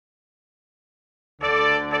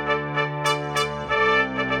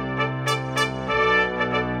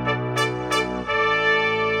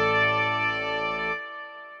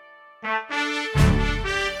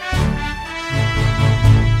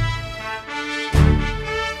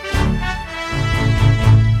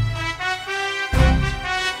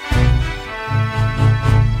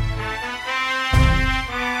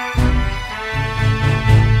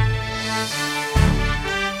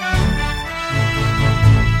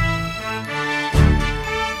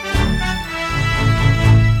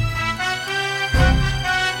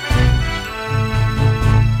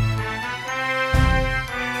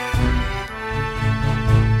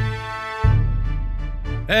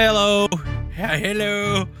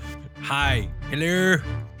Hello. Hi. Hello.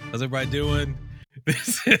 How's everybody doing?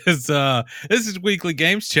 This is Weekly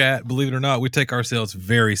Games Chat. Believe it or not, we take ourselves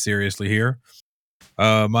very seriously here.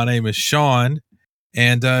 My name is Sean,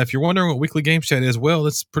 and if you're wondering what Weekly Games Chat is, well,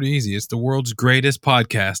 it's pretty easy. It's the world's greatest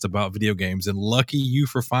podcast about video games, and lucky you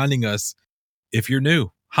for finding us. If you're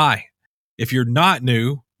new, hi. If you're not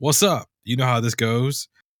new, what's up? You know how this goes.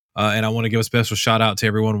 And I want to give a special shout out to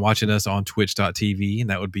everyone watching us on twitch.tv. And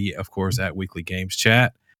that would be, of course, at Weekly Games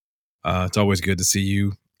Chat. It's always good to see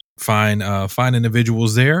you fine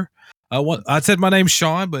individuals there. I said my name's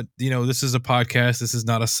Sean, but this is a podcast. This is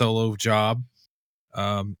not a solo job.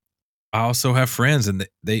 I also have friends, and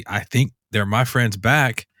I think they're my friends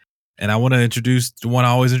back. And I want to introduce the one I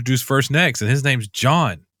always introduce first next, and his name's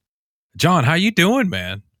John. John, how you doing,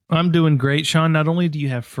 man? I'm doing great, Sean. Not only do you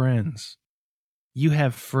have friends, you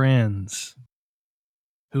have friends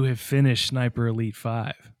who have finished Sniper Elite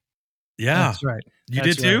 5. Yeah. That's right. You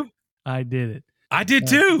did too? I did it. I did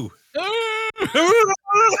too.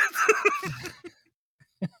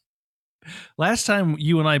 Last time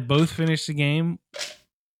you and I both finished the game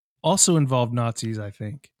also involved Nazis, I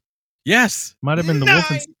think. Yes. Might have been the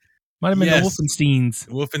Wolfensteins.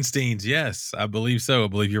 Wolfensteins, yes. I believe so. I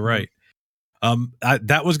believe you're right.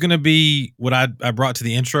 That was going to be what I brought to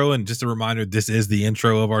the intro, and just a reminder, this is the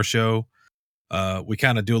intro of our show. We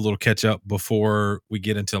kind of do a little catch up before we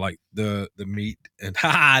get into like the meat, and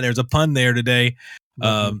there's a pun there today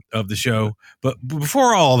of the show. But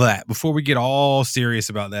before all that, before we get all serious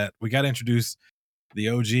about that, we got to introduce the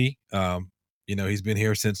OG. He's been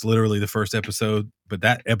here since literally the first episode, but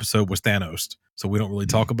that episode was Thanos, so we don't really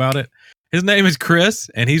talk about it. His name is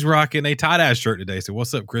Chris, and he's rocking a tie-dye shirt today. So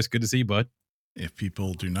what's up, Chris? Good to see you, bud. If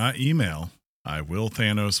people do not email, I will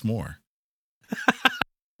Thanos more.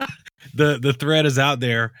 The thread is out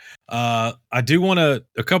there. I do want a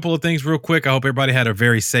couple of things real quick. I hope everybody had a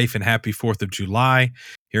very safe and happy 4th of July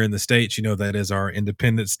here in the States. that is our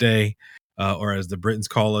Independence Day, or as the Britons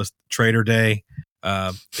call us, Trader Day.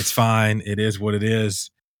 It's fine. It is what it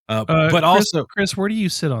is. But also, Chris, where do you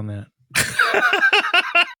sit on that?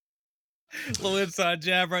 Little inside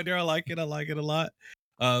jab right there. I like it a lot.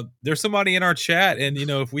 There's somebody in our chat, and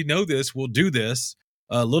if we know this, we'll do this.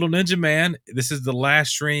 Little Ninja Man, this is the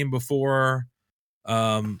last stream before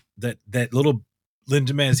that little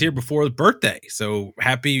Ninja Man is here before his birthday. So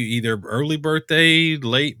happy either early birthday,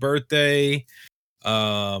 late birthday,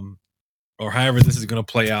 or however this is going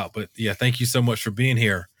to play out. But yeah, thank you so much for being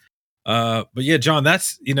here. But yeah, John,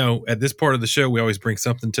 that's at this part of the show, we always bring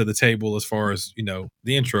something to the table as far as the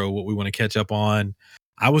intro, what we want to catch up on.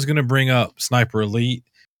 I was going to bring up Sniper Elite.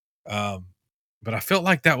 But I felt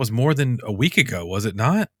like that was more than a week ago, was it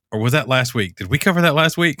not? Or was that last week? Did we cover that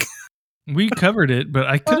last week? We covered it, but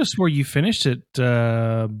I could have swore you finished it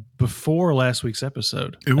before last week's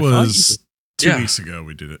episode. It was 2 weeks ago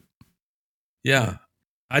we did it. Yeah.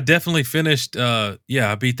 I definitely finished. I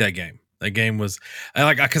beat that game. That game was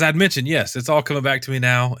because I'd mentioned, yes, it's all coming back to me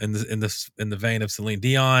now in the vein of Celine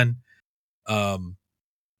Dion.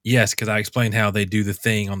 Yes, because I explained how they do the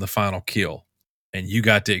thing on the final kill. And you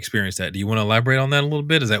got to experience that. Do you want to elaborate on that a little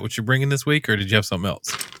bit? Is that what you're bringing this week, or did you have something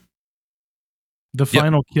else? The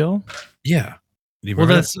final kill? Yeah. Well,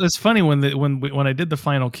 that's funny when I did the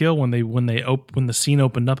final kill, when the scene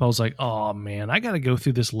opened up, I was like, oh man, I got to go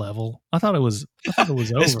through this level. I thought it was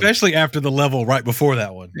over. Especially after the level right before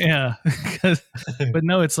that one. Yeah. But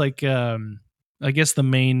no, it's like I guess the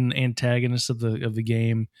main antagonist of the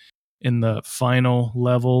game in the final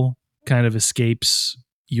level kind of escapes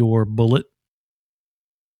your bullet.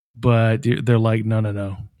 But they're like,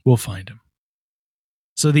 no, we'll find him.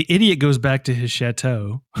 So the idiot goes back to his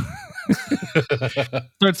chateau,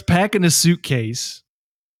 starts packing a suitcase.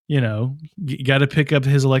 Got to pick up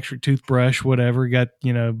his electric toothbrush, whatever. Got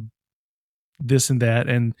this and that,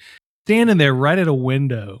 and standing there right at a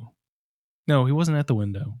window. No, he wasn't at the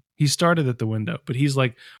window. He started at the window, but he's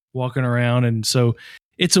like walking around, and so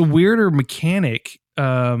it's a weirder mechanic,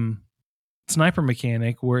 sniper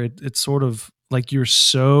mechanic, where it's sort of like you're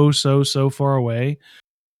so far away.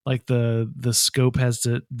 Like the scope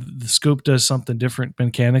the scope does something different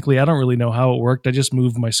mechanically. I don't really know how it worked. I just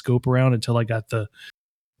moved my scope around until I got the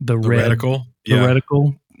reticle,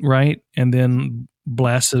 reticle right, and then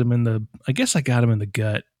blasted him I guess I got him in the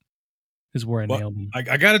gut. Is where I nailed him.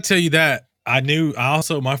 I got to tell you that I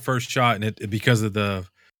also my first shot in it, because of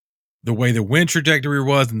the way the wind trajectory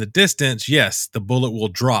was and the distance, yes, the bullet will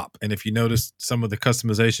drop. And if you notice some of the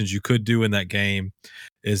customizations you could do in that game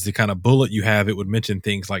is the kind of bullet you have, it would mention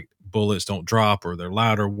things like bullets don't drop or they're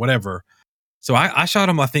loud or whatever. So I shot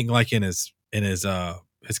him, I think, like in his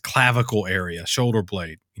his clavicle area, shoulder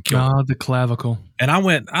blade. And killed him. The clavicle. And I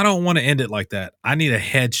went, I don't want to end it like that. I need a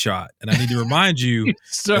headshot. And I need to remind you.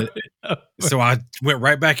 So I went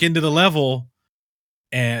right back into the level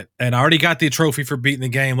and I already got the trophy for beating the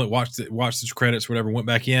game. Like watched the credits, whatever, went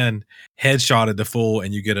back in, headshotted the fool,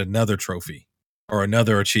 and you get another trophy or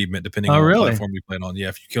another achievement, depending on what platform you play on. Yeah,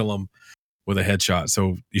 if you kill them with a headshot.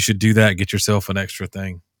 So you should do that. Get yourself an extra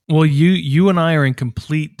thing. Well, you and I are in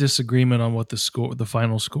complete disagreement on what the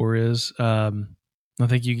final score is. I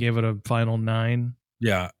think you gave it a final 9.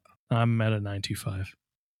 Yeah. I'm at a 9.25.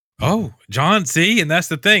 Oh, John, see? And that's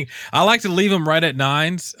the thing. I like to leave them right at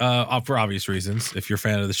 9s for obvious reasons. If you're a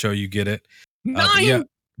fan of the show, you get it. 9!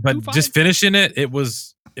 But just finishing it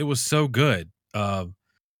was so good. I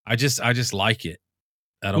just like it.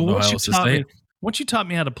 I don't know how else to say it. Once you taught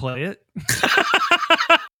me how to play it,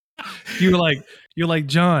 you're like,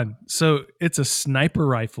 John, so it's a sniper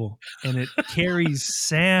rifle and it carries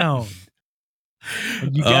sound.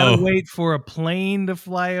 And you gotta wait for a plane to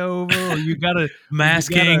fly over, or you gotta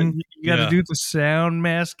masking. You gotta do the sound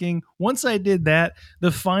masking. Once I did that,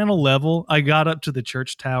 the final level, I got up to the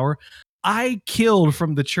church tower. I killed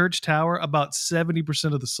from the church tower about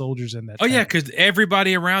 70% of the soldiers in that. Oh, yeah, because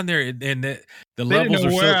everybody around there and the levels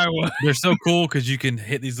are they're so cool because you can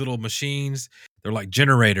hit these little machines. They're like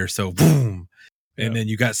generators. So boom. And then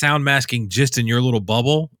you got sound masking just in your little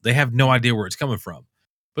bubble. They have no idea where it's coming from.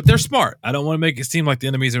 But they're smart. I don't want to make it seem like the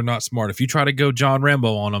enemies are not smart. If you try to go John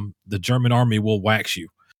Rambo on them, the German army will wax you.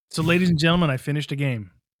 So, ladies and gentlemen, I finished a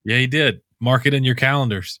game. Yeah, he did. Mark it in your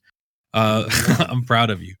calendars. I'm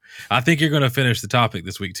proud of you. I think you're going to finish the topic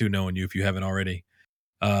this week too, knowing you if you haven't already.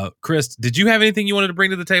 Chris, did you have anything you wanted to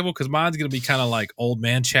bring to the table? Because mine's going to be kind of like old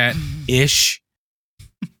man chat ish,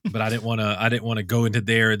 but I didn't want to go into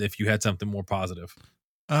there if you had something more positive.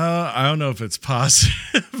 I don't know if it's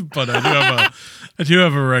positive, but I do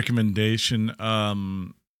have a recommendation.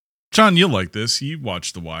 John, you'll like this. You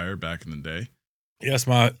watched The Wire back in the day. Yes,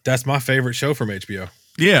 that's my favorite show from HBO.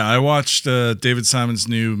 Yeah, I watched David Simon's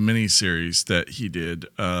new miniseries that he did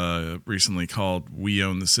recently called We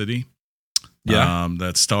Own the City. Yeah.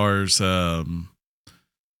 That stars what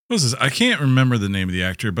was this? I can't remember the name of the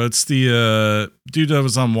actor, but it's the dude that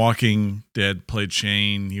was on Walking Dead, played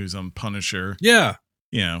Shane. He was on Punisher. Yeah.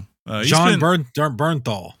 You know, John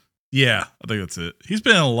Bernthal. Yeah, I think that's it. He's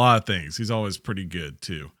been in a lot of things. He's always pretty good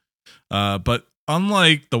too. But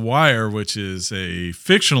unlike The Wire, which is a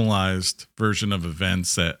fictionalized version of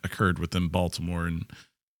events that occurred within Baltimore and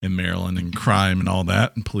in Maryland and crime and all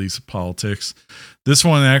that and police and politics, this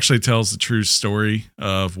one actually tells the true story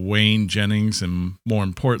of Wayne Jennings and, more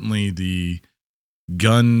importantly, the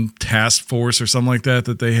gun task force or something like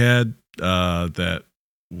that they had that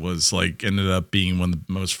was like ended up being one of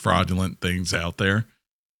the most fraudulent things out there.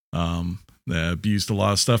 That abused a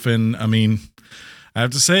lot of stuff. And I mean, I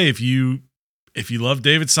have to say, if you love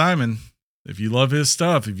David Simon, if you love his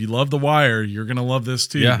stuff, if you love The Wire, you're going to love this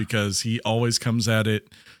too, because he always comes at it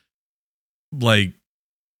like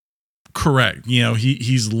correct. You know,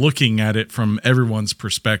 he's looking at it from everyone's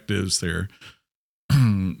perspectives, their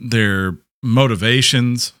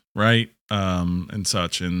motivations, right? And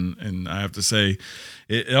such. And I have to say,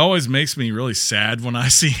 it always makes me really sad when I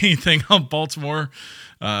see anything on Baltimore,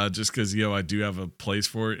 just because, you know, I do have a place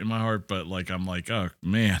for it in my heart, but like, I'm like, oh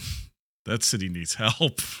man, that city needs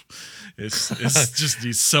help. It's just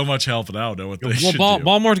needs so much help, and I don't know what they should do.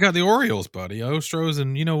 Baltimore's got the Orioles, buddy. Ostros,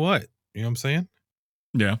 and you know what? You know what I'm saying?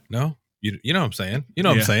 Yeah. No? You know what I'm saying? You know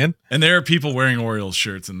what I'm saying? And there are people wearing Orioles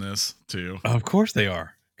shirts in this too. Of course they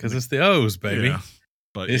are, because it's the O's, baby. Yeah.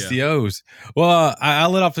 But it's the O's. Well, I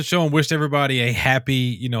lit off the show and wished everybody a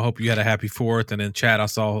happy, hope you had a happy 4th. And in chat, I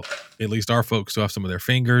saw at least our folks still have some of their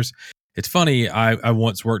fingers. It's funny. I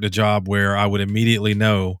once worked a job where I would immediately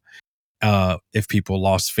know if people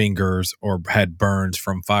lost fingers or had burns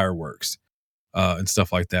from fireworks and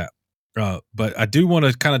stuff like that. But I do want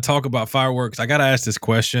to kind of talk about fireworks. I got to ask this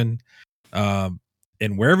question. And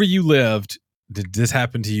wherever you lived, did this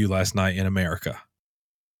happen to you last night in America?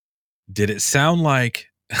 Did it sound like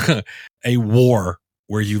a war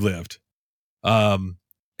where you lived? And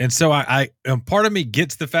so I part of me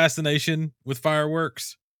gets the fascination with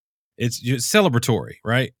fireworks. It's just celebratory,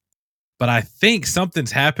 right? But I think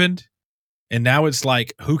something's happened, and now it's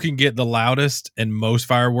like who can get the loudest and most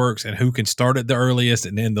fireworks, and who can start at the earliest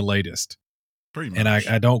and end the latest. Pretty much. And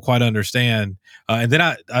I don't quite understand. And then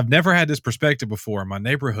I've never had this perspective before. In my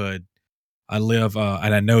neighborhood, I live,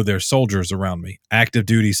 and I know there's soldiers around me, active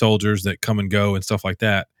duty soldiers that come and go and stuff like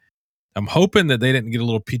that. I'm hoping that they didn't get a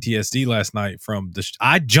little PTSD last night from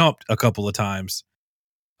I jumped a couple of times.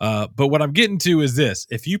 But what I'm getting to is this: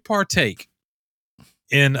 if you partake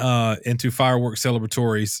into fireworks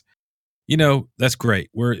celebratories, you know, that's great.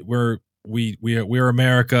 We're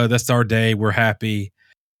America. That's our day. We're happy,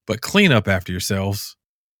 but clean up after yourselves.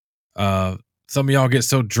 Some of y'all get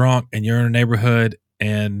so drunk and you're in a neighborhood,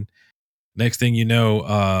 and next thing you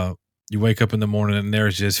know, you wake up in the morning and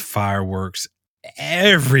there's just fireworks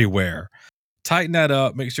everywhere. Tighten that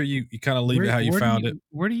up. Make sure you kind of leave it how you found it.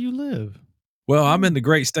 Where do you live? Well, I'm in the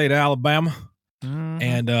great state of Alabama,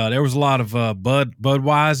 and there was a lot of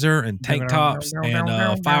Budweiser and tank tops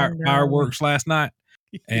and fireworks last night.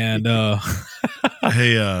 And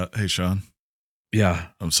hey, Sean. Yeah,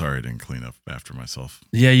 I'm sorry I didn't clean up after myself.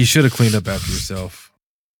 Yeah, you should have cleaned up after yourself.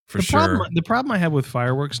 The problem I have with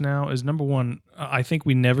fireworks now is, number one, I think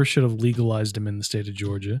we never should have legalized them in the state of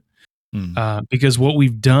Georgia, because what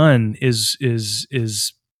we've done is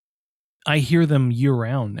I hear them year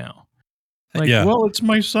round now. Like, well, it's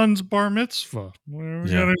my son's bar mitzvah.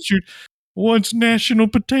 We gotta shoot. What's National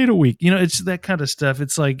Potato Week? You know, it's that kind of stuff.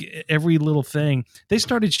 It's like every little thing. They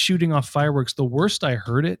started shooting off fireworks. The worst I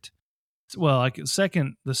heard it, well, the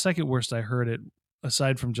second worst I heard it,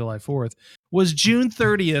 aside from July 4th, was June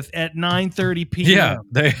 30th at 9:30 p.m.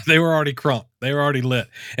 Yeah, they were already crump. They were already lit.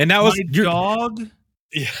 And that was my dog.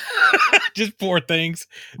 Yeah. Just poor things.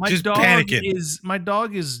 My just dog panicking. My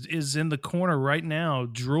dog is in the corner right now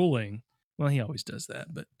drooling. Well, he always does that,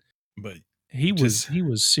 but he was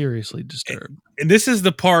seriously disturbed. And this is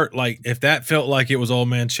the part, like, if that felt like it was old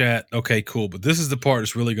man chat, okay, cool. But this is the part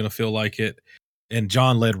that's really going to feel like it. And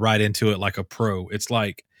John led right into it like a pro. It's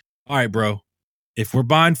like, all right, bro, if we're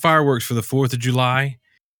buying fireworks for the 4th of July,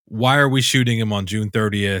 why are we shooting them on June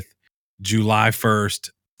 30th, July 1st,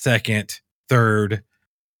 2nd, 3rd?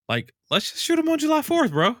 Like, let's just shoot them on July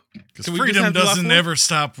 4th, bro. Because freedom doesn't ever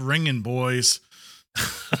stop ringing, boys.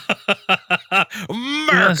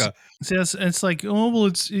 America. Yes, it's like, oh, well,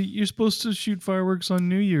 you're supposed to shoot fireworks on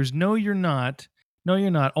New Year's. No, you're not. No, you're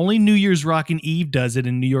not. Only New Year's Rockin' Eve does it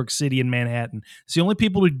in New York City and Manhattan. It's the only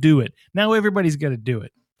people who do it. Now everybody's got to do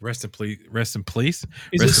it. Rest in peace.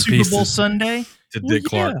 Is it Super Bowl Sunday? To Dick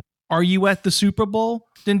Clark. Are you at the Super Bowl?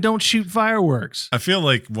 Then don't shoot fireworks. I feel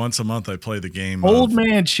like once a month I play the game. Old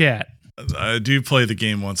man chat. I do play the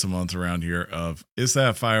game once a month around here of, is that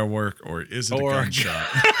a firework or is it a gunshot?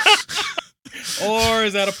 Or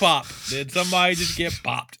is that a pop? Did somebody just get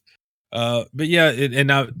popped? But yeah,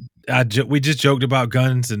 we just joked about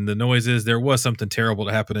guns and the noises. There was something terrible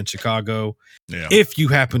that happened in Chicago. Yeah. If you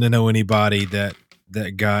happen to know anybody that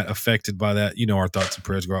got affected by that, you know, our thoughts and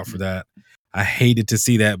prayers go out for that. I hated to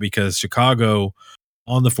see that because Chicago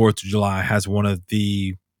on the 4th of July has one of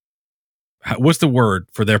the, what's the word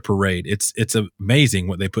for their parade? It's amazing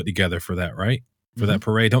what they put together for that, right? For that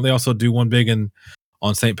parade. Don't they also do one big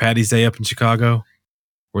on St. Patty's Day up in Chicago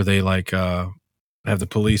where they like have the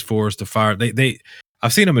police force to fire?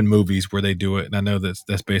 I've seen them in movies where they do it, and I know that's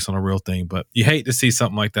based on a real thing, but you hate to see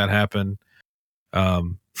something like that happen. But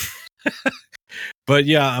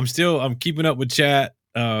yeah, I'm keeping up with chat.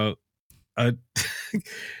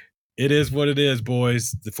 It is what it is,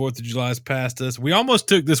 boys. The 4th of July is past us. We almost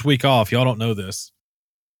took this week off. Y'all don't know this,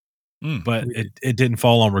 but it didn't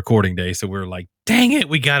fall on recording day. So we were like, dang it,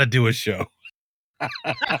 we got to do a show.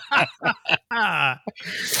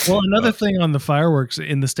 Well, another thing on the fireworks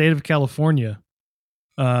in the state of California.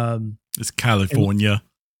 It's California.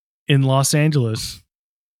 In Los Angeles,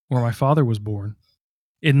 where my father was born.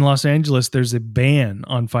 In Los Angeles, there's a ban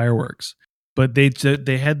on fireworks. But they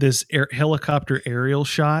had this helicopter aerial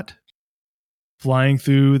shot flying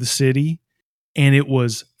through the city, and it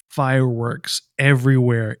was fireworks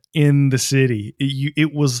everywhere in the city.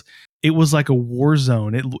 It was like a war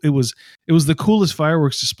zone. It was the coolest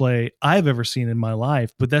fireworks display I've ever seen in my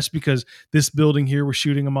life. But that's because this building here was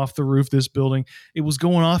shooting them off the roof. This building, it was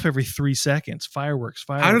going off every 3 seconds. Fireworks.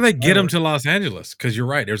 How do they get them to Los Angeles? Because you're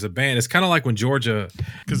right, there's a ban. It's kind of like when Georgia.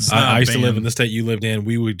 Because I used to live in the state you lived in.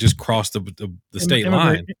 We would just cross the state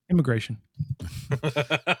line. Immigration.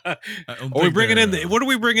 Are we bringing in? What are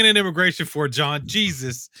we bringing in immigration for, John?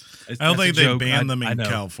 Jesus. I don't think they ban them in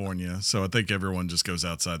California. So I think everyone just goes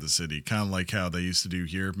outside the city. Kind of like how they used to do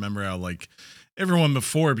here. Remember how like everyone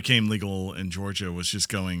before it became legal in Georgia was just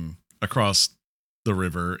going across the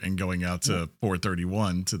river and going out to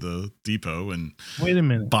 431 to the depot and wait a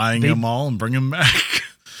minute, buying them all and bring them back.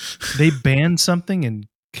 They banned something in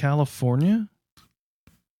California?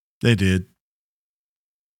 They did.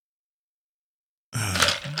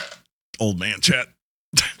 Old man chat.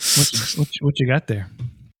 What you got there?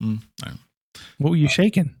 What were you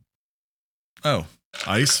shaking? Oh,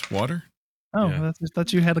 ice, water. Oh, Yeah. I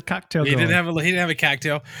thought you had a cocktail. He going. didn't have a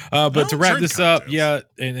cocktail. I But to don't wrap drink this up, cocktails.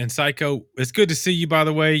 yeah, and Psycho, it's good to see you. By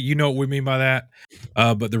the way, you know what we mean by that.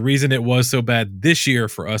 But the reason it was so bad this year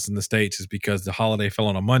for us in the States is because the holiday fell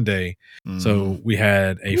on a Monday, so we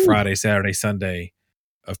had a Friday, Saturday, Sunday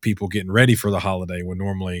of people getting ready for the holiday when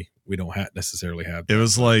normally we don't necessarily have. It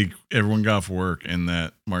was like everyone got off work and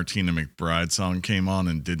that Martina McBride song came on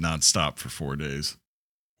and did not stop for 4 days.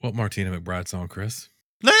 What Martina McBride song, Chris?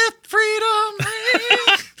 Let freedom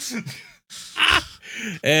ring.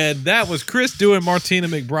 And that was Chris doing Martina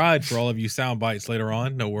McBride for all of you sound bites later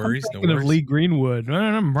on. No worries. I'm No thinking of worries. Lee Greenwood.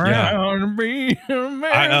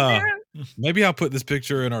 Maybe I'll put this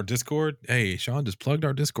picture in our Discord. Hey, Sean just plugged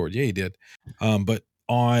our Discord. Yeah, he did. But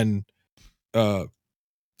on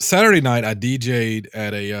Saturday night, I DJ'd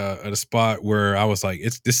at a spot where I was like,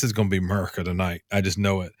 this is gonna be America tonight. I just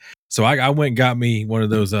know it. So I went and got me one of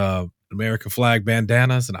those American flag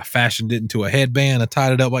bandanas, and I fashioned it into a headband. I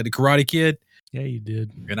tied it up like the Karate Kid. Yeah, you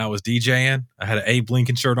did. And I was DJing. I had an Abe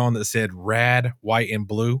Lincoln shirt on that said "Rad" white and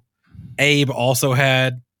blue. Abe also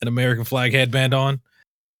had an American flag headband on.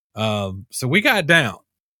 So we got down.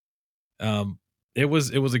 It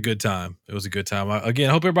was a good time. It was a good time. Again,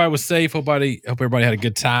 hope everybody was safe. Hope everybody had a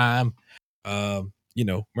good time.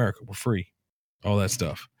 America, we're free. All that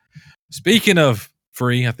stuff. Speaking of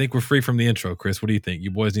free, I think we're free from the intro. Chris, what do you think?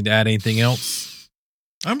 You boys need to add anything else?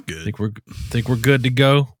 I'm good. Think we're good to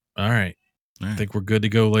go. All right. I think we're good to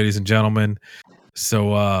go, ladies and gentlemen.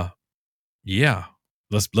 So yeah.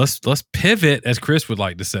 Let's pivot, as Chris would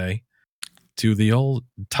like to say, to the old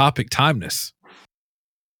topic timeness.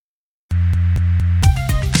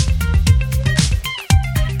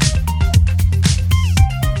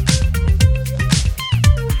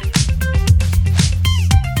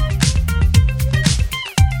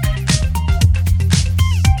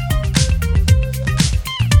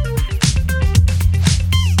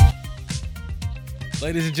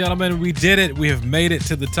 Ladies and gentlemen, we did it. We have made it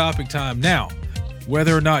to the topic time. Now,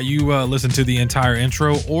 whether or not you listen to the entire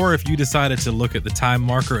intro, or if you decided to look at the time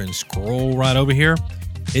marker and scroll right over here,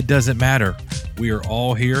 it doesn't matter. We are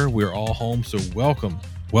all here. We're all home. So welcome.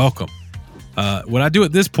 What I do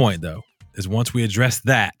at this point, though, is once we address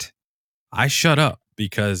that, I shut up,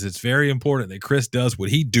 because it's very important that Chris does what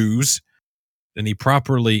he does, and he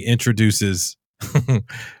properly introduces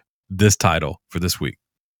this title for this week.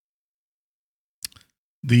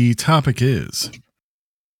 The topic is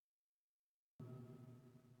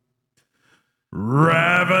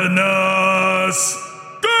Ravenous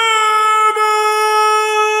Devils!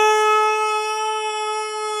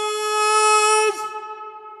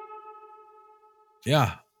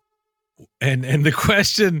 Yeah. And the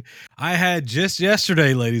question I had just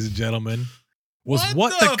yesterday, ladies and gentlemen, was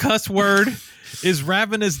what the cuss word is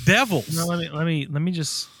ravenous devils? No, let me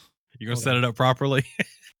just. You gonna set it up properly?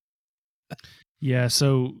 Yeah,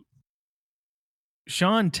 so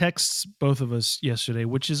Sean texts both of us yesterday,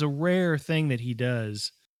 which is a rare thing that he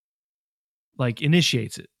does. Like,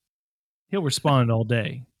 initiates it. He'll respond all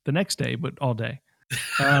day, the next day, but all day.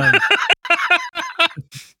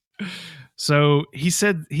 So he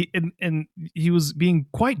said and he was being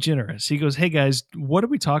quite generous. He goes, "Hey guys, what are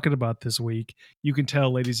we talking about this week?" You can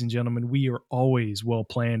tell, ladies and gentlemen, we are always well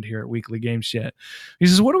planned here at Weekly Games Chat. He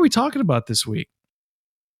says, "What are we talking about this week?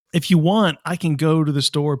 If you want, I can go to the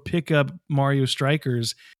store, pick up Mario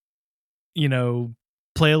Strikers,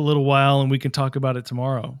 play a little while, and we can talk about it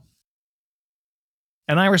tomorrow."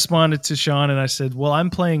 And I responded to Sean and I said, "Well, I'm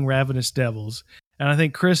playing Ravenous Devils, and I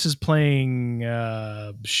think Chris is playing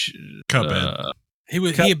Cuphead."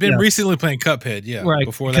 He had been recently playing Cuphead, yeah. Right.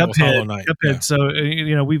 Before that was Hollow Knight. Cuphead. Yeah. So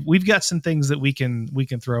we've got some things that we can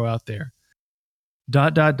throw out there. ...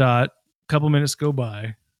 Couple minutes go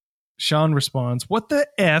by. Sean responds, "What the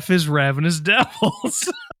F is Ravenous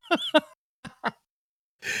Devils?"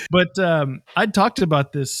 But I talked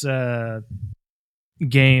about this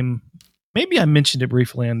game. Maybe I mentioned it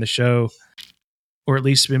briefly on the show, or at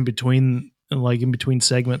least in between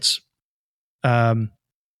segments. So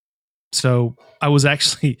I was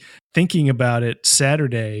actually thinking about it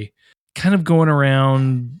Saturday, kind of going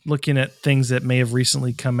around looking at things that may have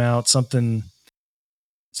recently come out, something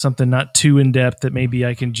not too in depth that maybe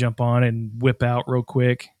I can jump on and whip out real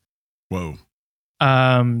quick. Whoa.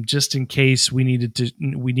 Just in case we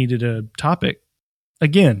needed a topic.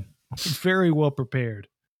 Again, very well prepared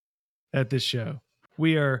at this show.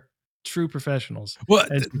 We are true professionals. Well,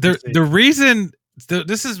 the reason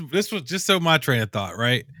this was just so my train of thought,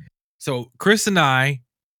 right? So Chris and I,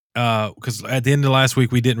 because at the end of last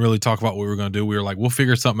week we didn't really talk about what we were going to do. We were like, we'll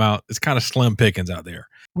figure something out. It's kind of slim pickings out there.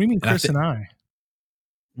 What do you mean, Chris and I?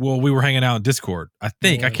 well, we were hanging out in Discord. I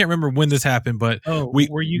think I can't remember when this happened, but we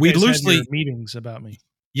where you we guys loosely had your meetings about me.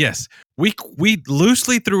 yes, we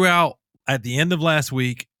loosely threw out at the end of last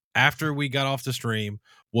week after we got off the stream.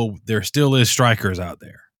 Well, there still is strikers out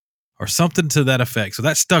there, or something to that effect. So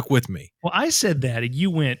that stuck with me. Well, I said that, and you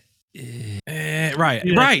went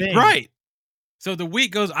Right. So the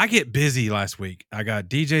week goes. I get busy last week. I got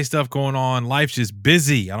DJ stuff going on. Life's just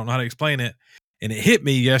busy. I don't know how to explain it. And it hit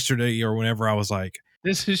me yesterday or whenever I was like,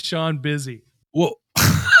 "This is Sean busy." Well,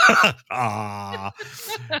 and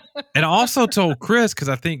I also told Chris, because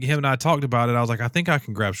I think him and I talked about it. I was like, I think I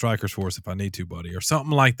can grab strikers for us if I need to, buddy, or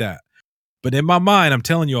something like that. But in my mind, I'm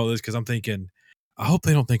telling you all this because I'm thinking, I hope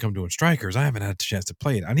they don't think I'm doing strikers. I haven't had a chance to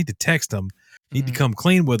play it. I need to text them, need to come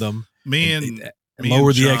clean with them, and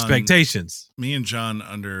lower the expectations. Me and John,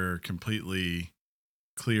 under completely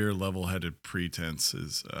clear, level-headed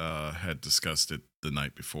pretenses, had discussed it the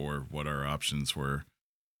night before what our options were.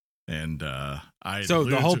 And the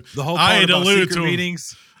whole part about secret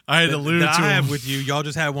meetings I had alluded to I have with you. Y'all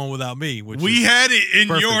just had one without me. We had it in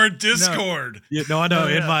your Discord. No, I know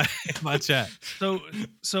in my chat. So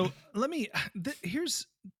let me. Here's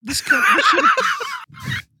this.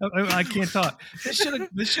 I can't talk. This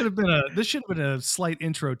should have been a slight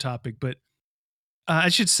intro topic, but I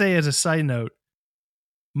should say as a side note,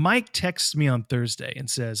 Mike texts me on Thursday and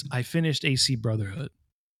says, "I finished AC Brotherhood."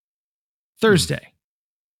 Thursday.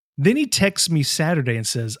 Then he texts me Saturday and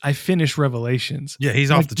says, "I finished Revelations." Yeah,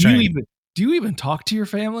 he's off the chain. Do you even talk to your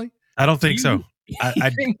family? I don't think so.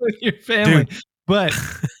 I with your family, dude.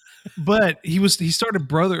 But he started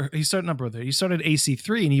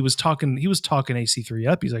AC3 and he was talking AC3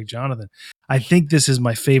 up. He's like, "Jonathan, I think this is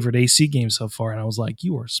my favorite AC game so far." And I was like,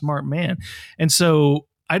 "You are a smart man." And so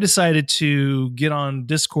I decided to get on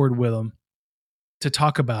Discord with him to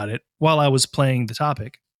talk about it while I was playing the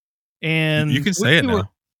topic. And you can say it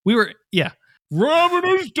now. We were,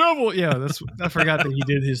 Ravenous Devil. Yeah, I forgot that he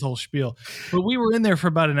did his whole spiel. But we were in there for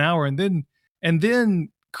about an hour, and then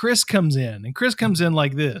Chris comes in,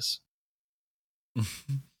 like this.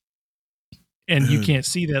 And you can't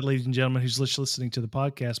see that, ladies and gentlemen, who's listening to the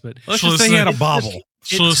podcast. But let's just say he had a bobble.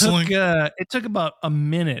 It took about a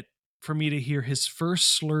minute for me to hear his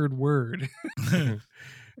first slurred word.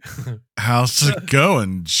 How's it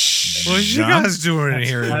going? What you guys doing in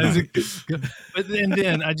here? But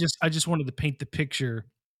then I just wanted to paint the picture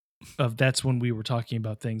of that's when we were talking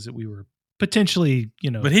about things that we were potentially,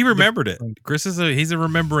 But he remembered it. Chris he's a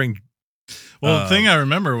remembering. Well, the thing I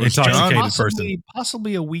remember was John,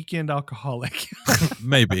 possibly a weekend alcoholic.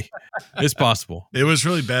 Maybe it's possible. It was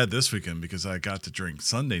really bad this weekend because I got to drink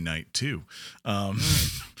Sunday night too. Oh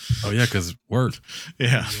yeah, because work.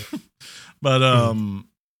 Yeah, but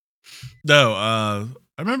no, I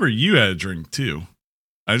remember you had a drink too.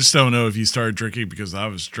 I just don't know if you started drinking because I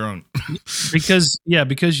was drunk. because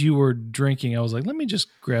you were drinking, I was like, let me just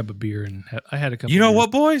grab a beer, and I had a couple. You know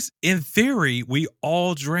what, boys? In theory, we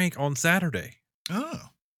all drank on Saturday. Oh,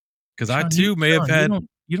 because I too may have had.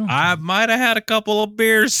 I might have had a couple of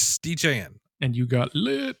beers, DJing, and you got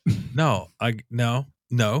lit. No. Okay.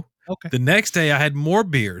 The next day, I had more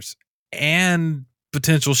beers and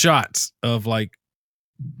potential shots of like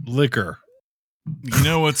liquor. You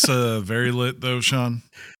know what's very lit though, Sean?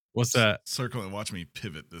 What's that? Circle and watch me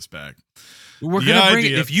pivot this back. We're gonna bring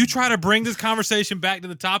it. If you try to bring this conversation back to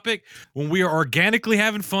the topic when we are organically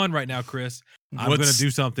having fun right now, Chris, I'm gonna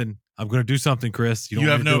do something. Chris. You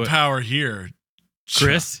have no power here,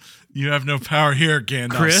 Chris. You have no power here,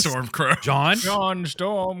 Gandalf Chris, Stormcrow. John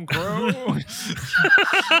Stormcrow.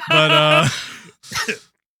 But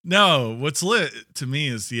no, what's lit to me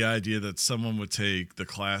is the idea that someone would take the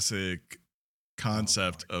classic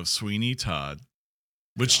concept of Sweeney Todd,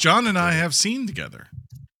 which John and I have seen together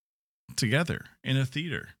in a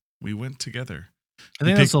theater. We went together. I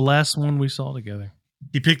think that's the last one we saw together.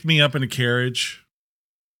 He picked me up in a carriage.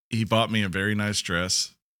 He bought me a very nice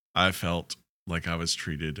dress. I felt like I was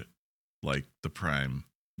treated like the prime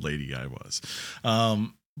lady I was.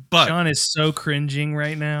 But John is so cringing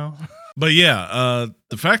right now. But yeah,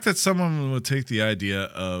 the fact that someone would take the idea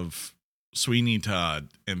of Sweeney Todd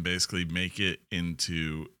and basically make it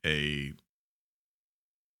into a,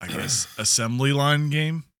 I guess, assembly line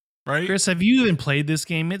game, right? Chris, have you even played this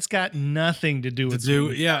game? It's got nothing to do with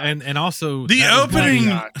and also the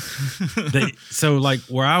opening. So like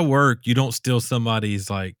where I work, you don't steal somebody's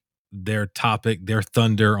like their topic, their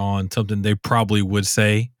thunder on something they probably would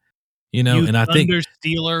say. And I think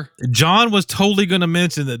Stealer. John was totally going to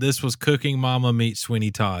mention that this was Cooking Mama meets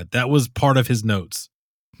Sweeney Todd. That was part of his notes.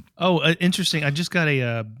 Oh, interesting. I just got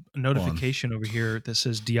a notification over here that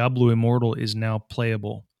says Diablo Immortal is now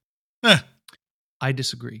playable. I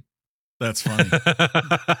disagree. That's funny.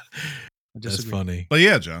 I That's disagree. funny. But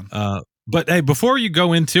yeah, John. But hey, before you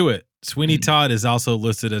go into it, Sweeney Todd is also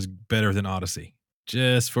listed as better than Odyssey,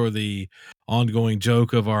 just for the ongoing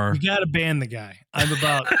joke of our. You got to ban the guy. I've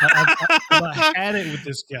about had it with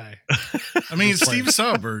this guy. I mean, Just Steve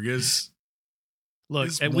Soderbergh is. Look,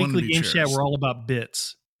 Is at one to Weekly be Game Chat, cherished. we're all about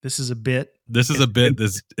bits. This is a bit. This is a bit.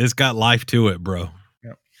 It's got life to it, bro.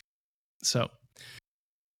 So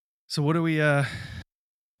what are we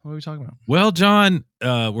talking about? Well, John,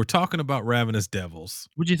 we're talking about Ravenous Devils.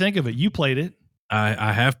 What'd you think of it? You played it.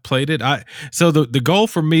 I have played it. So the goal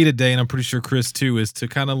for me today, and I'm pretty sure Chris too, is to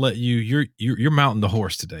kind of let you're mounting the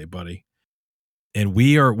horse today, buddy. And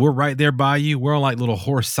we're right there by you. We're on like little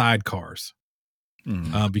horse sidecars.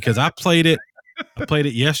 Because I played it. I played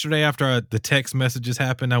it yesterday after the text messages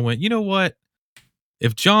happened. I went, you know what?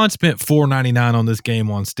 If John spent $4.99 on this game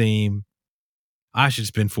on Steam, I should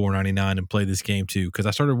spend $4.99 and play this game too. Because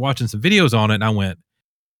I started watching some videos on it, and I went,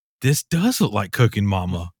 this does look like Cooking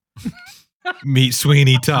Mama. Meet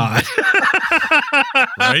Sweeney Todd.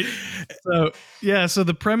 Right? So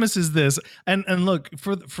the premise is this, and look,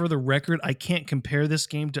 for the record, I can't compare this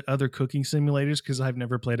game to other cooking simulators because I've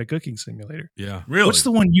never played a cooking simulator. Yeah. Really? What's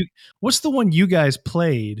the one you guys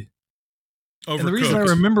played? And the reason I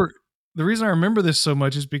remember this so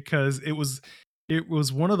much is because it was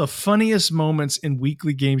one of the funniest moments in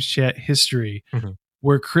Weekly Games Chat history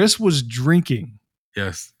where Chris was drinking.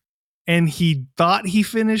 Yes. And he thought he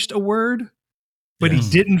finished a word, but he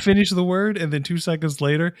didn't finish the word. And then 2 seconds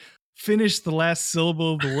later, finished the last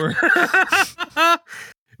syllable of the word.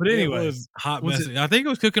 But anyway, it was hot mess. I think it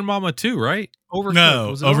was Cooking Mama 2, right? Overcooked. No,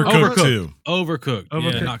 Was it Overcooked 2. Overcooked.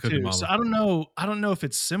 Yeah, not Cooking 2. Mama. So I don't know if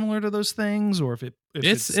it's similar to those things or if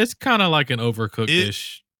it's kind of like an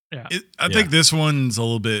overcooked-ish. I think this one's a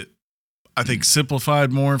little bit, I think,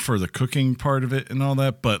 simplified more for the cooking part of it and all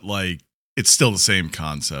that, but like it's still the same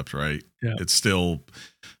concept, right? Yeah. It's still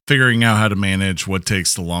figuring out how to manage what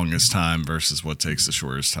takes the longest time versus what takes the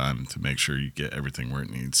shortest time to make sure you get everything where it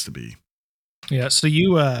needs to be. Yeah. So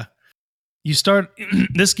you start.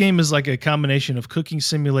 This game is like a combination of cooking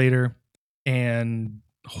simulator and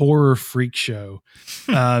horror freak show.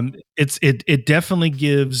 It definitely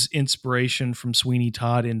gives inspiration from Sweeney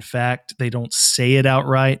Todd. In fact, they don't say it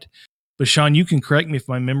outright, but Sean, you can correct me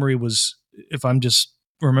if I'm just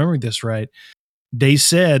remembering this right. They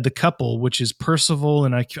said the couple, which is Percival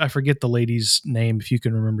and I forget the lady's name if you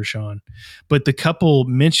can remember, Sean, but the couple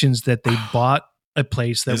mentions that they bought a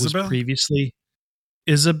place that Isabel? was previously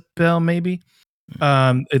Isabel, maybe.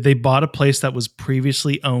 They bought a place that was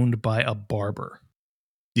previously owned by a barber.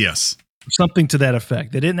 Yes. Something to that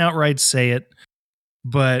effect. They didn't outright say it,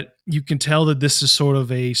 but you can tell that this is sort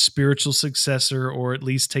of a spiritual successor, or at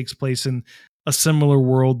least takes place in a similar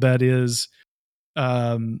world that is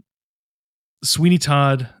Sweeney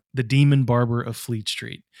Todd, the Demon Barber of Fleet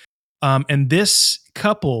Street. And this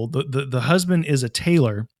couple, the husband is a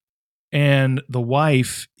tailor and the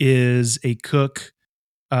wife is a cook,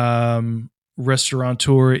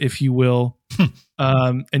 restaurateur, if you will.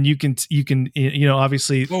 And you can,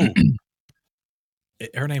 obviously. Oh.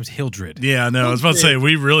 Her name's Hildred. Yeah, no, I was about to say,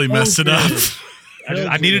 we really messed it up.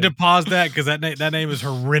 I needed to pause that because that name is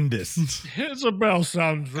horrendous. Isabel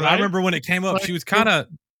sounds right. I remember when it came up, she was kind of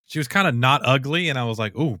not ugly, and I was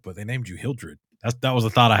like, "Oh, but they named you Hildred." That was the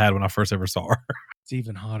thought I had when I first ever saw her. It's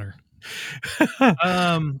even hotter.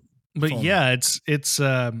 But yeah, it's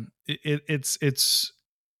and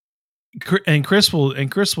Chris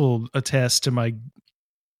will attest to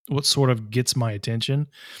what sort of gets my attention.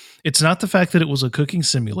 It's not the fact that it was a cooking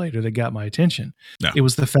simulator that got my attention. No. It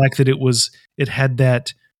was the fact that it had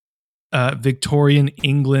that Victorian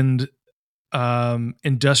England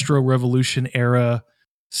Industrial Revolution era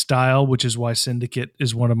style, which is why Syndicate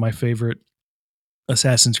is one of my favorite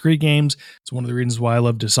Assassin's Creed games. It's one of the reasons why I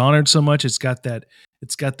love Dishonored so much. It's got that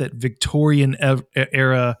Victorian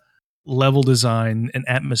era level design and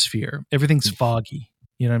atmosphere. Everything's foggy.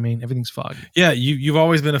 You know what I mean? Everything's foggy. Yeah, you've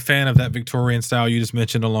always been a fan of that Victorian style you just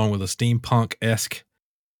mentioned, along with a steampunk-esque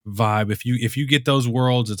vibe. If you get those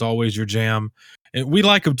worlds, it's always your jam. And we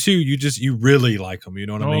like them too. You really like them. You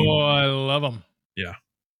know what I mean? Oh, I love them. Yeah,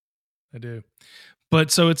 I do.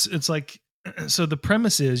 But so it's like, so the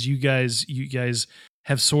premise is you guys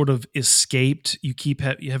have sort of escaped. You keep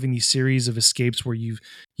having these series of escapes where you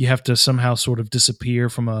have to somehow sort of disappear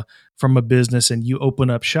from a business, and you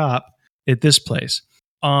open up shop at this place.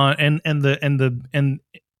 And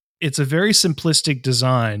it's a very simplistic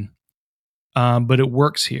design, but it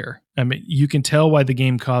works here. I mean, you can tell why the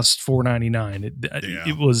game costs $4.99.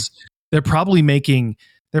 It was, they're probably making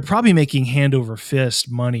they're probably making hand over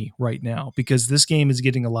fist money right now because this game is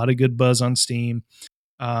getting a lot of good buzz on Steam.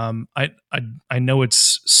 I know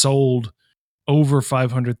it's sold over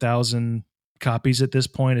 500,000 copies at this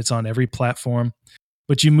point. It's on every platform.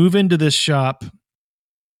 But you move into this shop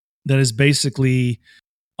that is basically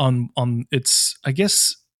on it's, I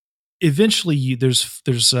guess, eventually there's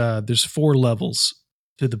 4 levels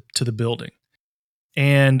to the building.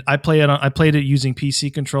 And I played it using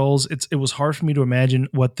PC controls. It was hard for me to imagine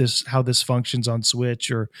how this functions on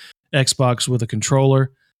Switch or Xbox with a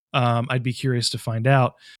controller. I'd be curious to find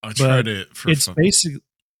out. I tried it for it's basically.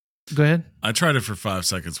 Go ahead. I tried it for 5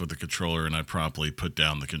 seconds with the controller, and I promptly put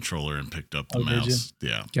down the controller and picked up the mouse.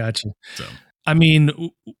 Yeah, gotcha. So, I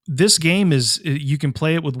mean, this game you can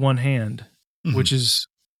play it with one hand, which is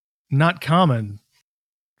not common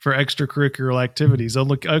for extracurricular activities.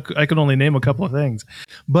 I can only name a couple of things,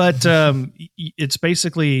 but it's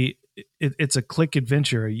basically it's a click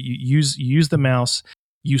adventure. You use the mouse,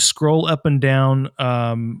 you scroll up and down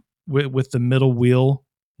with the middle wheel.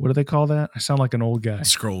 What do they call that? I sound like an old guy.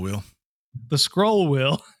 Scroll wheel. The scroll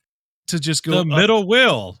wheel to just go middle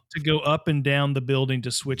wheel to go up and down the building to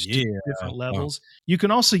switch to different levels. You can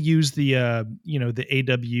also use the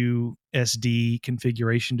the AWSD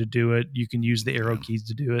configuration to do it. You can use the arrow keys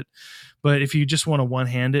to do it. But if you just want to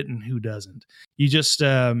one-hand it, and who doesn't? You just see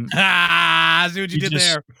what you did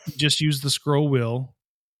there. Just use the scroll wheel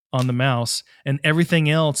on the mouse, and everything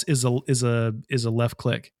else is a left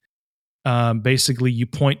click. Basically, you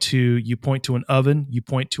point to an oven, you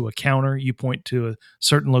point to a counter, you point to a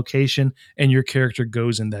certain location, and your character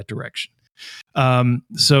goes in that direction.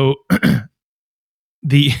 So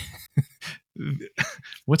the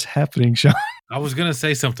what's happening, Sean? I was gonna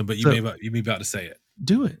say something, but you may be about to say it.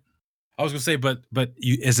 Do it. I was gonna say, but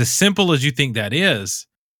you, as simple as you think that is,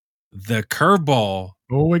 the curveball.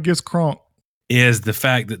 Oh, it gets crunk. Is the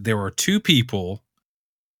fact that there are 2 people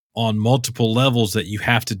on multiple levels that you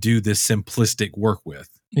have to do this simplistic work with.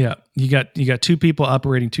 Yeah, you got 2 people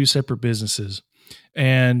operating 2 separate businesses,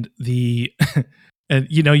 and and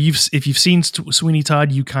if you've seen Sweeney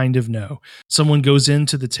Todd, you kind of know. Someone goes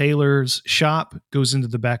into the tailor's shop, goes into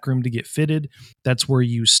the back room to get fitted. That's where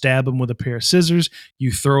you stab him with a pair of scissors.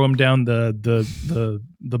 You throw him down the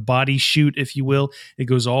body chute, if you will. It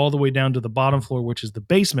goes all the way down to the bottom floor, which is the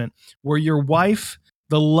basement, where your wife,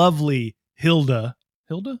 the lovely Hildred.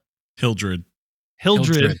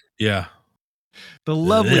 Yeah. The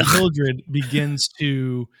lovely Hildred begins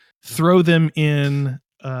to throw them in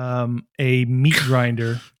a meat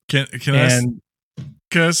grinder. Can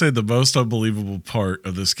I say the most unbelievable part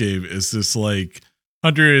of this game is this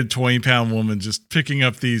 120-pound woman just picking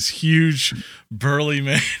up these huge burly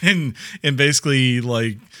men and basically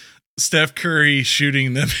Steph Curry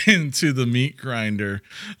shooting them into the meat grinder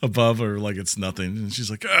above her like it's nothing, and she's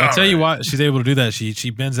like, I'll tell you why she's able to do that. She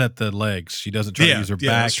bends at the legs. She doesn't try to use her back.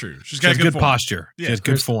 That's true. She's got good posture. Yeah. She has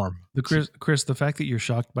good form. Chris, the fact that you're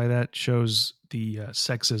shocked by that shows the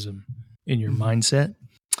sexism in your mindset.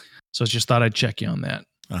 So I just thought I'd check you on that.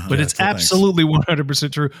 But it's absolutely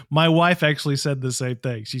 100% true. My wife actually said the same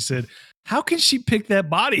thing. She said, how can she pick that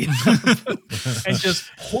body and just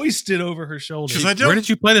hoist it over her shoulder? Where did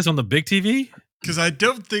you play this, on the big TV? Because I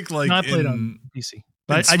don't think I played on PC.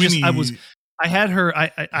 But I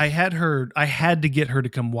had to get her to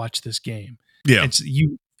come watch this game. Yeah.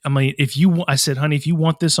 I said, honey, if you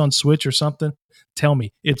want this on Switch or something, tell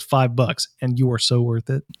me. It's $5 and you are so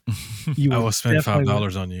worth it. I will spend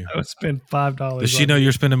 $5 on you. I would spend $5. Does she know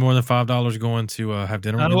you're spending more than $5 going to have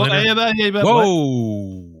dinner with me later?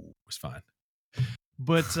 Whoa, it's fine.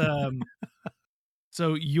 But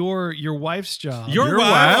so your wife's job, your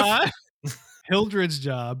wife, Hildred's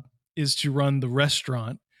job is to run the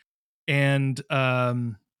restaurant, and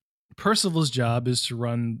Percival's job is to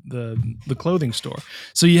run the clothing store.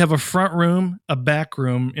 So you have a front room, a back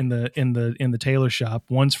room in the tailor shop.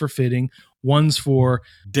 One's for fitting, one's for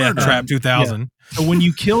Death Trap 2000. Yeah. So when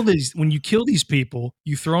you kill these people,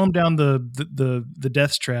 you throw them down the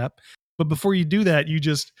death trap. But before you do that,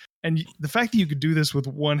 the fact that you could do this with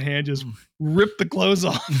one hand, just rip the clothes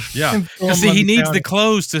off. Yeah, see, he needs the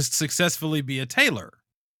clothes to successfully be a tailor.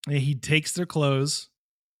 And he takes their clothes.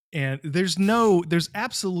 And there's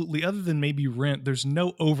absolutely, other than maybe rent, there's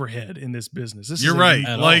no overhead in this business. You're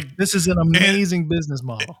right. This is an amazing business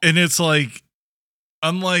model. And it's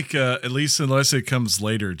unlike, at least unless it comes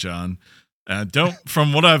later, John,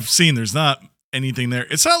 from what I've seen, there's not anything there.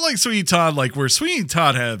 It's not like Sweeney Todd, where Sweeney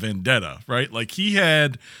Todd had a vendetta, right? He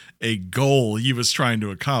had a goal he was trying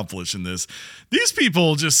to accomplish in this. These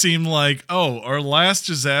people just seem like, our last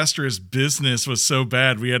disastrous business was so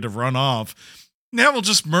bad we had to run off. now we'll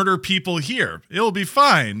just murder people here. It'll be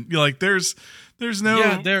fine. You're like, there's no.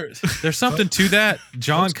 Yeah, there's something to that.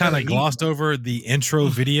 John kind of glossed over the intro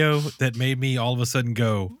video that made me all of a sudden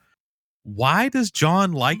go, why does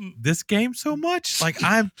John like this game so much? Like,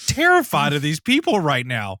 I'm terrified of these people right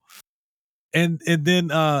now. And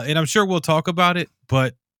then I'm sure we'll talk about it,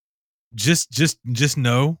 but just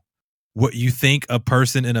know what you think a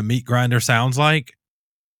person in a meat grinder sounds like.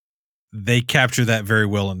 They capture that very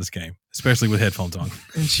well in this game, especially with headphones on.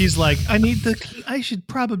 And she's like, I should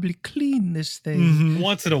probably clean this thing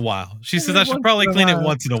once in a while. She says I should probably clean it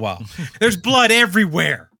once in a while. There's blood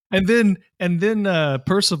everywhere. And then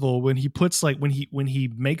Percival, when he puts when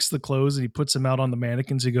he makes the clothes and he puts them out on the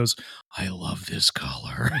mannequins, he goes, I love this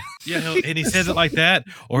color. Yeah, and he says it like that,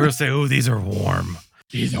 or he'll say, oh, these are warm.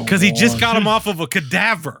 Because he just got them off of a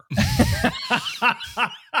cadaver.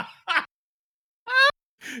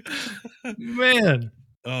 Man.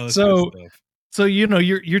 Oh, so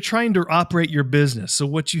you're trying to operate your business. So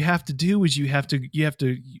what you have to do is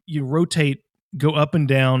you rotate, go up and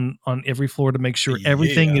down on every floor to make sure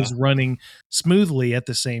everything is running smoothly at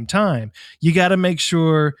the same time. You got to make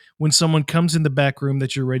sure when someone comes in the back room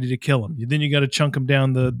that you're ready to kill them. Then you got to chunk them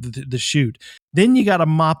down the chute. Then you got to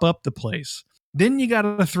mop up the place. Then you got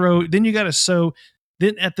to sew.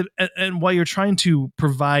 Then and while you're trying to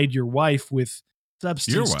provide your wife with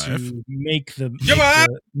substance to make the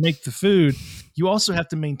food, you also have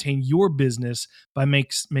to maintain your business by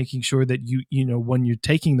making sure that you know when you're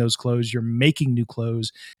taking those clothes, you're making new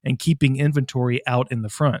clothes and keeping inventory out in the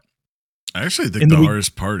front. I actually think the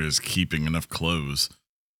hardest part is keeping enough clothes,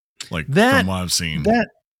 like from what I've seen.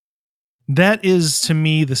 That is, to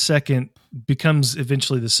me, becomes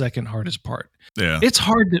eventually the second hardest part. Yeah, it's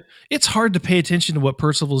hard to pay attention to what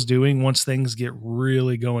Percival's doing once things get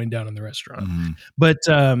really going down in the restaurant. But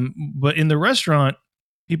in the restaurant,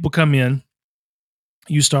 people come in.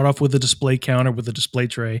 You start off with a display counter with a display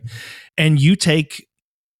tray, and you take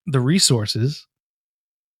the resources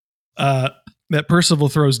that Percival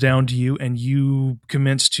throws down to you, and you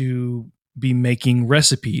commence to be making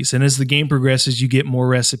recipes. And as the game progresses, you get more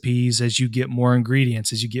recipes, as you get more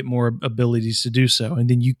ingredients, as you get more abilities to do so. And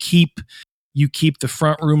then you keep the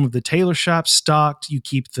front room of the tailor shop stocked. You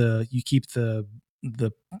keep the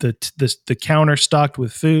counter stocked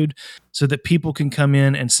with food so that people can come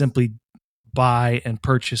in and simply buy and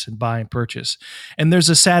purchase and buy and purchase. And there's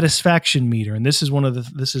a satisfaction meter. And this is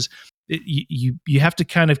you have to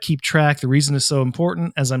kind of keep track. The reason it's so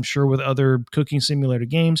important, as I'm sure with other cooking simulator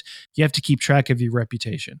games, you have to keep track of your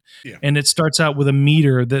reputation. Yeah. And it starts out with a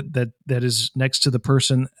meter that is next to the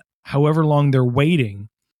person. However long they're waiting,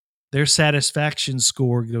 their satisfaction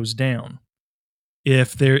score goes down.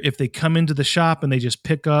 If they come into the shop and they just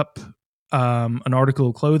pick up an article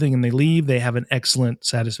of clothing and they leave, they have an excellent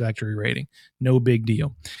satisfactory rating. No big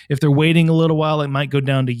deal. If they're waiting a little while, it might go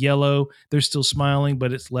down to yellow. They're still smiling,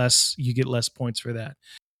 but it's less. You get less points for that.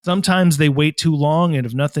 Sometimes they wait too long, and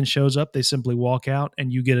if nothing shows up, they simply walk out,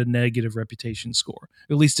 and you get a negative reputation score.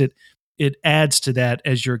 At least it adds to that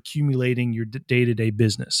as you're accumulating your day-to-day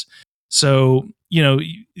business. So,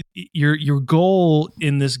 your goal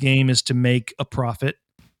in this game is to make a profit,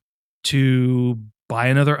 to buy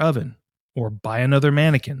another oven or buy another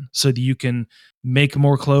mannequin so that you can make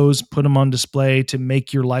more clothes, put them on display to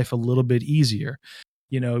make your life a little bit easier.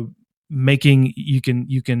 You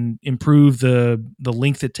can improve the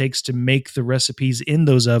length it takes to make the recipes in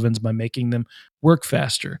those ovens by making them work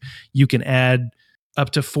faster. You can add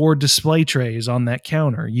up to 4 display trays on that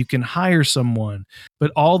counter. You can hire someone,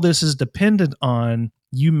 but all this is dependent on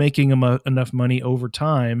you making enough money over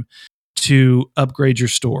time to upgrade your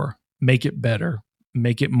store, make it better,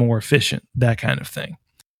 make it more efficient, that kind of thing.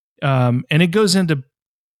 And it goes into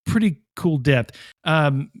pretty cool depth.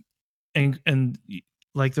 And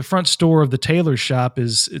like the front store of the tailor shop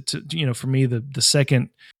is, for me, the second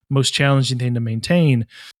most challenging thing to maintain.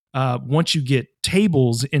 Once you get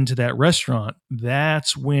tables into that restaurant,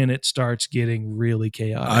 that's when it starts getting really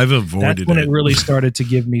chaotic. I've avoided it. That's when it really started to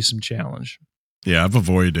give me some challenge. Yeah, I've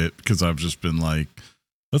avoided it because I've just been like,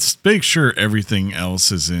 let's make sure everything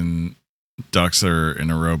else is in ducks are in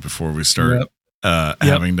a row before we start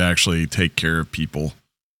having to actually take care of people.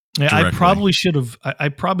 Yeah, directly. I probably should have. I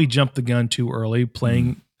probably jumped the gun too early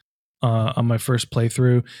playing on my first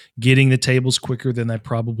playthrough, getting the tables quicker than I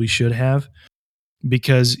probably should have,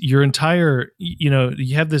 because your entire,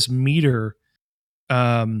 you have this meter.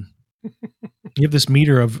 You have this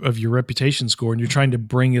meter of your reputation score, and you're trying to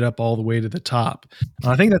bring it up all the way to the top.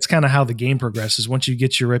 And I think that's kind of how the game progresses. Once you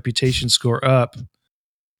get your reputation score up,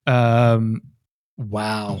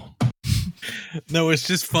 wow. No, it's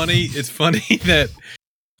just funny. It's funny that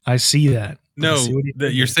I see that. No, see what he that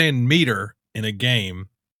did you're there. saying meter in a game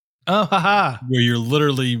Oh, haha. where you're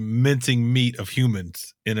literally mincing meat of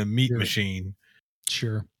humans in a meat Sure. machine.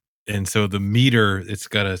 Sure. And so the meter, it's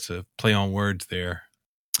got a play on words there.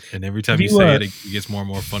 And every time Have you you, say it gets more and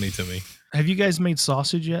more funny to me. Have you guys made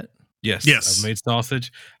sausage yet? Yes. Yes. I've made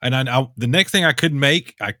sausage. And the next thing I could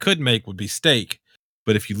make would be steak.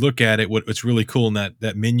 But if you look at it, what's really cool in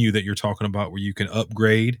that menu that you're talking about where you can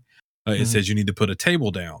upgrade, it says you need to put a table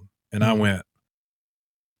down. And I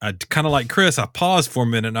kind of like Chris, I paused for a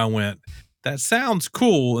minute and I went, that sounds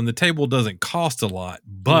cool. And the table doesn't cost a lot,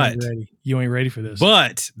 but you ain't ready for this.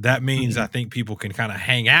 But that means I think people can kind of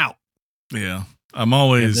hang out. Yeah. I'm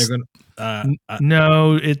always. They're gonna,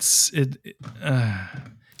 no, it's a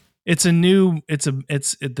new.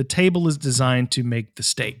 The table is designed to make the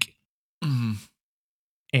steak,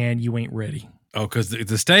 and you ain't ready. Oh, because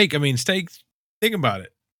the steak. I mean, steak. Think about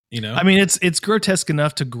it. I mean, it's grotesque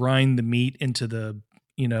enough to grind the meat into to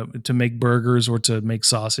make burgers or to make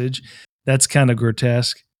sausage. That's kind of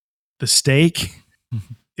grotesque. The steak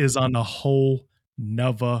is on a whole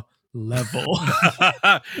nother level.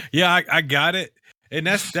 Yeah, I got it. And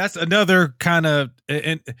that's another kind of,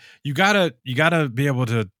 and you gotta be able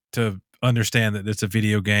to understand that it's a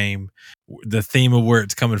video game, the theme of where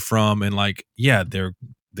it's coming from, and like, yeah, they're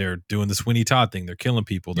doing the Sweeney Todd thing. They're killing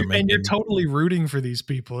people. And you're totally rooting for these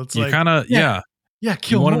people. It's you like kind of kill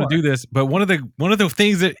you want more. them to do this. But one of the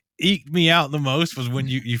things that eked me out the most was when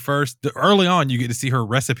you first early on you get to see her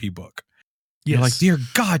recipe book. Yes. You're like, dear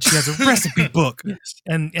God, she has a recipe book. Yes.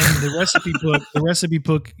 And the recipe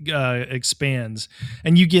book expands,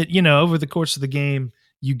 and you get, over the course of the game,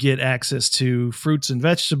 you get access to fruits and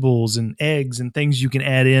vegetables and eggs and things you can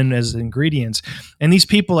add in as ingredients. And these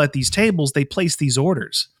people at these tables, they place these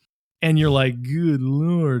orders, and you're like, good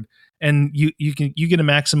Lord. And you get a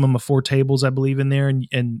maximum of 4 tables, I believe, in there.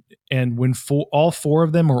 And when all 4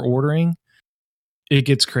 of them are ordering, it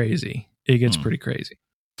gets crazy. It gets pretty crazy.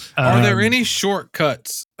 Are there any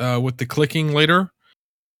shortcuts with the clicking later?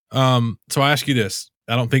 So I ask you this.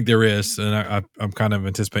 I don't think there is, and I'm kind of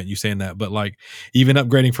anticipating you saying that. But like, even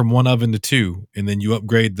upgrading from 1 oven to 2, and then you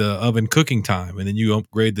upgrade the oven cooking time, and then you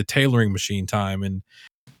upgrade the tailoring machine time, and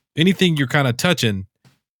anything you're kind of touching,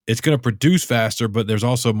 it's going to produce faster. But there's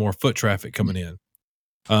also more foot traffic coming in.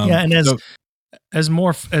 And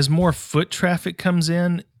as more foot traffic comes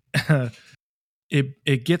in,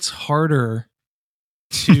 it gets harder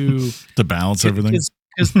to balance everything,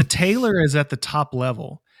 because the tailor is at the top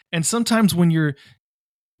level, and sometimes when you're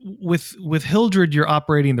with Hildred, you're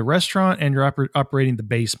operating the restaurant and you're operating the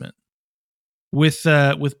basement. With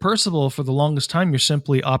Percival, for the longest time, you're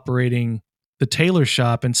simply operating the tailor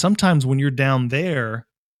shop, and sometimes when you're down there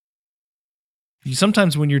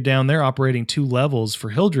operating 2 levels for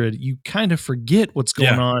Hildred, you kind of forget what's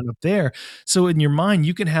going on up there. So in your mind,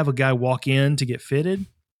 you can have a guy walk in to get fitted,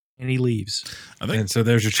 and he leaves. And so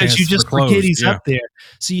there's your chance. You just for forget he's up there.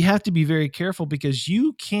 So you have to be very careful, because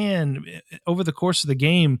you can, over the course of the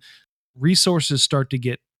game, resources start to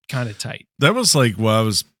get kind of tight. That was like what I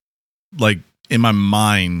was like in my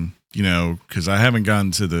mind, because I haven't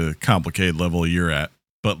gotten to the complicated level you're at,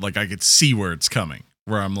 but like I could see where it's coming,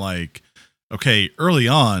 where I'm like, okay, early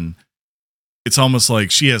on, it's almost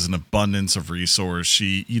like she has an abundance of resource.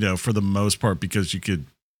 She, for the most part, because you could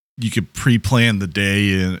pre-plan the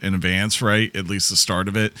day in advance, right? At least the start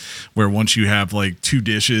of it, where once you have like 2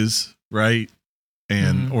 dishes, right?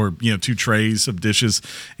 And, or, 2 trays of dishes,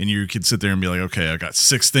 and you could sit there and be like, okay, I got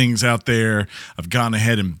 6 things out there. I've gone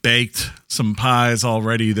ahead and baked some pies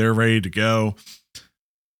already. They're ready to go.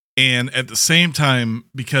 And at the same time,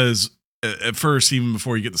 because at first, even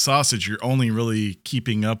before you get the sausage, you're only really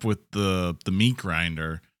keeping up with the meat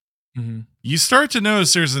grinder. You start to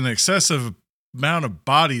notice there's an excessive amount of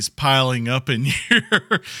bodies piling up in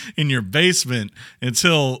your basement,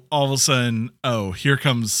 until all of a sudden, oh, here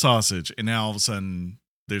comes sausage, and now all of a sudden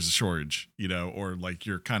there's a shortage, or like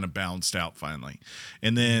you're kind of balanced out finally.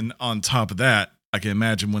 And then on top of that, I can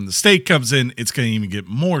imagine when the steak comes in, it's going to even get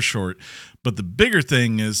more short. But the bigger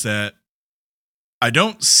thing is that I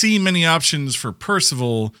don't see many options for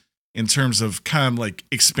Percival in terms of kind of like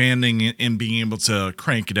expanding and being able to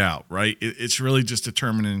crank it out, right? It's really just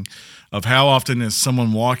determining of how often is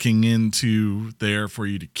someone walking into there for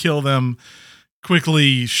you to kill them,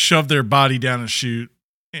 quickly shove their body down a chute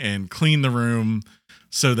and clean the room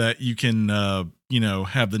so that you can,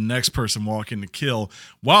 have the next person walk in to kill,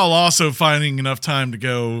 while also finding enough time to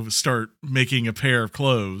go start making a pair of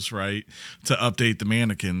clothes, right? To update the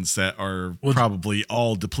mannequins that are probably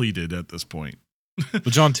all depleted at this point. Well,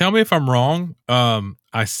 John, tell me if I'm wrong.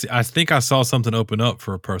 I think I saw something open up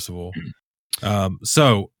for Percival.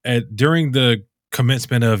 So during the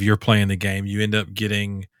commencement of your playing the game, you end up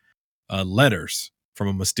getting letters from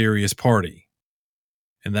a mysterious party.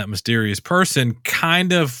 And that mysterious person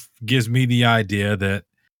kind of gives me the idea that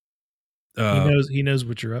he knows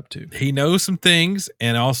what you're up to. He knows some things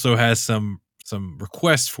and also has some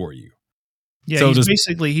requests for you. Yeah, so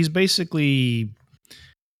he's basically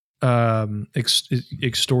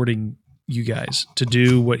extorting you guys to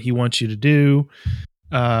do what he wants you to do.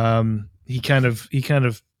 He kind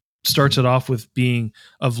of starts it off with being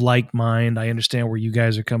of like mind. I understand where you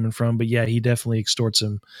guys are coming from, but yeah, he definitely extorts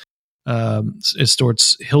him.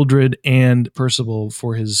 Extorts Hildred and Percival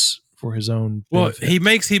for his own benefit. Well, he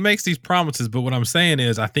makes these promises, but what I'm saying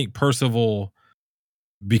is I think Percival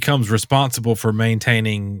becomes responsible for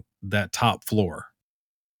maintaining that top floor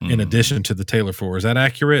in addition to the Taylor floor. Is that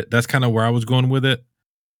accurate? That's kind of where I was going with it.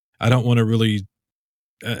 I don't want to really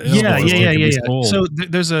yeah. So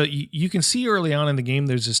there's you can see early on in the game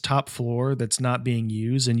there's this top floor that's not being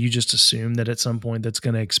used, and you just assume that at some point that's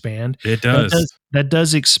going to expand. It does. That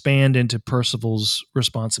does expand into Percival's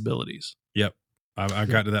responsibilities. Yep. I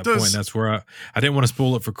got to that point. That's where I didn't want to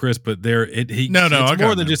spoil it for Chris, but it's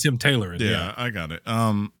more than just him tailoring. Yeah, I got it.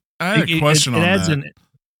 I had a question on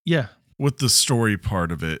that. With the story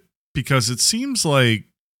part of it, because it seems like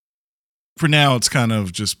for now it's kind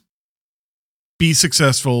of just be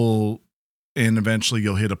successful and eventually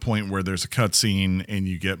you'll hit a point where there's a cutscene and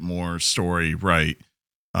you get more story, right?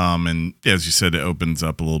 And as you said, it opens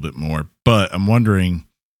up a little bit more. But I'm wondering,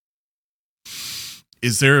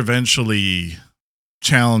 is there eventually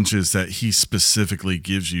challenges that he specifically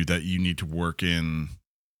gives you that you need to work in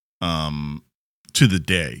to the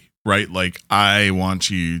day, right? Like, I want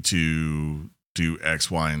you to do X,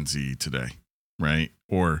 Y, and Z today, right?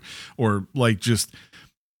 Or like just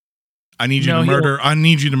I need you to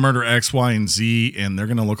murder X, Y, and Z, and they're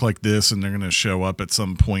gonna look like this, and they're gonna show up at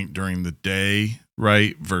some point during the day,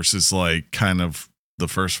 right? Versus like kind of the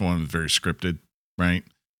first one very scripted, right?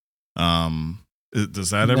 Does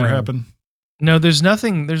that ever happen? No, there's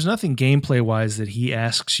nothing gameplay wise that he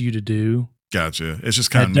asks you to do. Gotcha. It's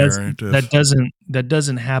just kind of narrative. That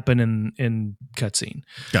doesn't happen in cutscene.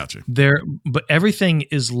 Gotcha. But everything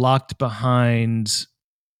is locked behind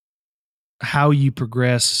how you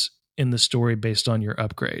progress in the story based on your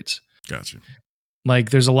upgrades. Gotcha. Like,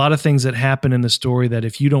 there's a lot of things that happen in the story that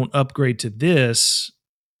if you don't upgrade to this,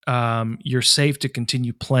 you're safe to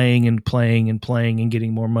continue playing and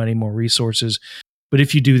getting more money, more resources. But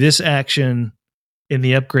if you do this action in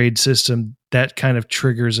the upgrade system, that kind of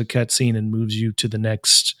triggers a cutscene and moves you to the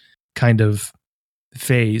next kind of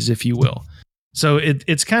phase, if you will. So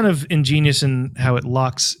it's kind of ingenious in how it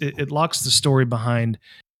locks the story behind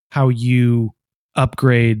how you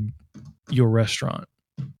upgrade your restaurant.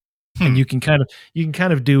 And you can kind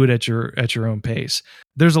of do it at your own pace.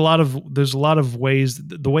 There's a lot of ways.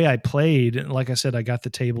 The way I played, like I said, I got the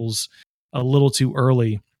tables a little too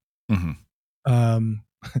early. Mm-hmm.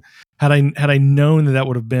 Had I known that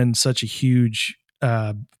would have been such a huge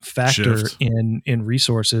factor Shift in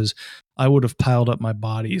resources, I would have piled up my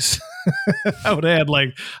bodies. I would have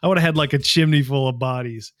had like a chimney full of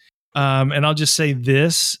bodies. And I'll just say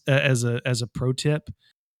this as a pro tip: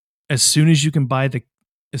 as soon as you can buy the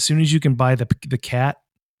cat,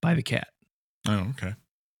 buy the cat. Oh, okay.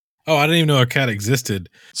 Oh, I didn't even know a cat existed.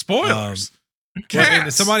 Spoilers.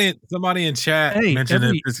 Somebody in chat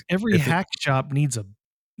mentioned every hack shop needs a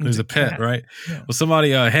pet, right? Yeah. Well,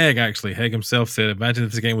 somebody Heg himself said, imagine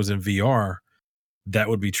if this game was in VR, that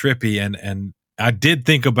would be trippy. And I did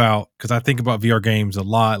think about, because I think about VR games a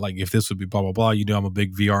lot, like if this would be blah blah blah. You know, I'm a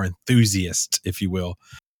big VR enthusiast, if you will.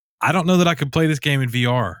 I don't know that I could play this game in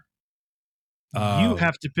VR. You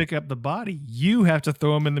have to pick up the body. You have to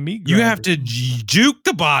throw him in the meat grinder. You have to juke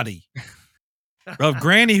the body of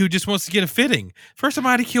Granny, who just wants to get a fitting. First time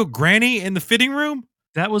I had to kill Granny in the fitting room.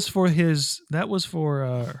 That was for her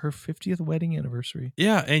 50th wedding anniversary.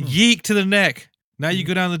 Yeah, and yeek to the neck. Now you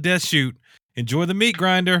go down the death chute. Enjoy the meat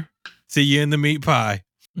grinder. See you in the meat pie.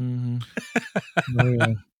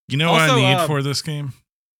 Mm-hmm. You know what I need for this game?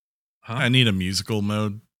 Huh? I need a musical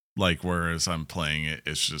mode. Like, whereas I'm playing it,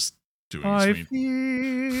 it's just doing I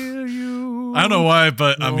feel you. I don't know why,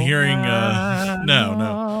 but I'm hearing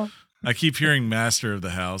no. I keep hearing Master of the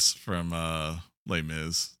House from Les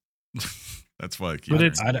Mis. That's why I keep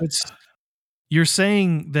hearing. You're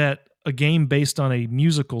saying that a game based on a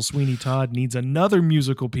musical Sweeney Todd needs another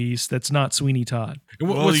musical piece that's not Sweeney Todd.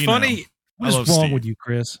 What's funny? What is wrong with you,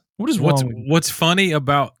 Chris? What is wrong with you? What's funny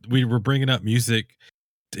about, we were bringing up music,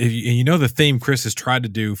 and you know the theme Chris has tried to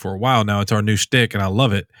do for a while now. It's our new shtick, and I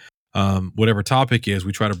love it. whatever topic is,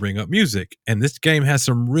 we try to bring up music. And this game has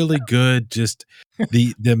some really good, just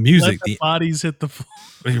the music. Let the bodies hit the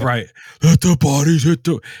floor. Right. Let the bodies hit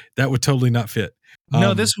the. That would totally not fit.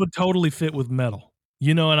 No, this would totally fit with metal.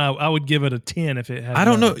 And I would give it a 10 if it had. I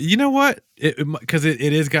don't metal. know. You know what? Because it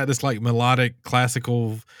is got this like melodic,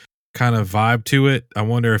 classical kind of vibe to it. I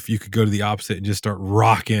wonder if you could go to the opposite and just start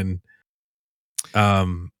rocking.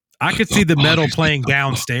 I could see the metal playing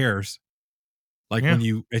downstairs, like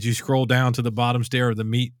when as you scroll down to the bottom stair of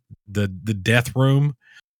the death room.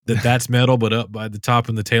 That's metal, but up by the top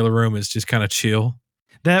in the Taylor room, it's just kind of chill.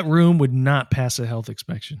 That room would not pass a health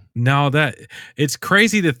inspection. No, it's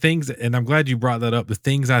crazy the things, and I'm glad you brought that up. The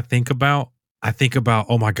things I think about,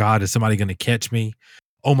 oh my God, is somebody going to catch me?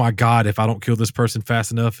 Oh my God, if I don't kill this person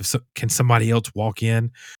fast enough, can somebody else walk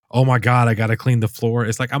in? Oh my God, I got to clean the floor.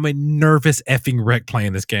 It's like I'm a nervous effing wreck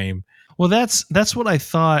playing this game. Well, that's what I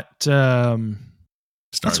thought.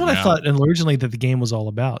 That's what I thought originally that the game was all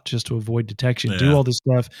about, just to avoid detection, do all this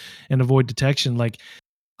stuff and avoid detection. Like,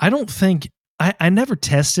 I don't think I never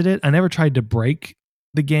tested it. I never tried to break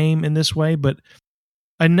the game in this way, but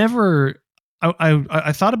I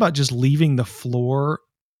thought about just leaving the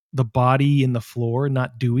body in the floor and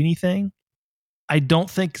not do anything. I don't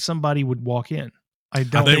think somebody would walk in. I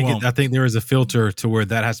think there is a filter to where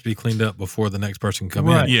that has to be cleaned up before the next person can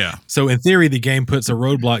come in. Yeah. So in theory, the game puts a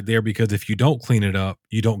roadblock there because if you don't clean it up,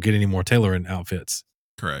 you don't get any more tailoring outfits.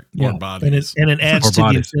 Correct. Yeah. More bodies. And it adds to the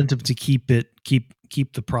incentive to keep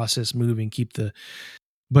the process moving,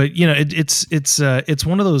 but it's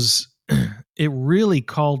one of those, it really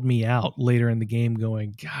called me out later in the game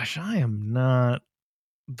going, gosh, I am not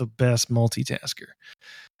the best multitasker.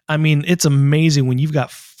 I mean, it's amazing when you've got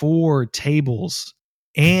 4 tables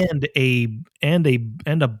and a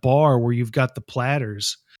bar where you've got the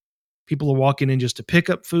platters. People are walking in just to pick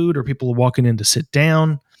up food, or people are walking in to sit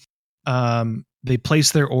down. They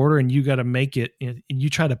place their order and you got to make it, and you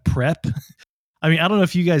try to prep. I mean, I don't know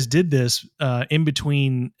if you guys did this in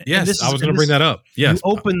between. Yes, I was going to bring that up. Yes.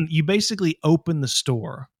 You basically open the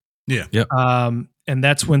store. Yeah. Yep. And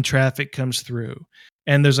that's when traffic comes through.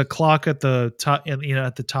 And there's a clock at the top,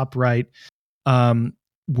 at the top right,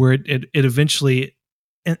 where it eventually,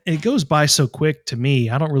 and it goes by so quick to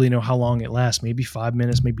me. I don't really know how long it lasts. Maybe 5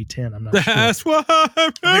 minutes, maybe 10. I'm not sure. That's what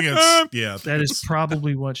that is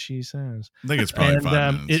probably what she says. I think it's probably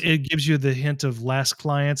 5 minutes. It gives you the hint of last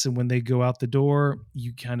clients, and when they go out the door,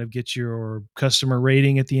 you kind of get your customer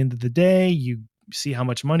rating at the end of the day. You see how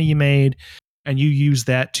much money you made, and you use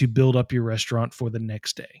that to build up your restaurant for the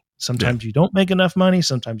next day. Sometimes you don't make enough money.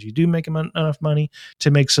 Sometimes you do make enough money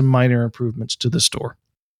to make some minor improvements to the store.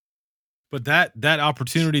 But that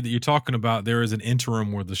opportunity that you're talking about, there is an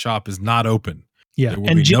interim where the shop is not open. Yeah. There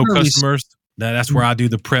will be no customers. That's where I do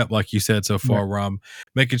the prep, like you said so far, where I'm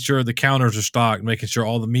making sure the counters are stocked, making sure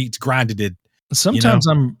all the meat's grinded. Sometimes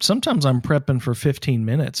I'm prepping for 20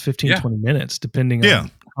 minutes, depending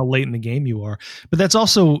on how late in the game you are. But that's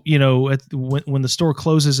also, when the store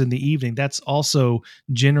closes in the evening, that's also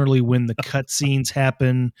generally when the cutscenes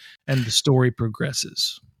happen and the story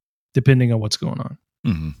progresses, depending on what's going on.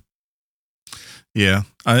 Mm-hmm. Yeah,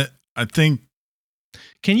 I think.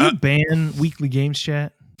 Can you ban weekly games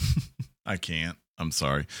chat? I can't. I'm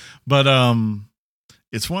sorry, but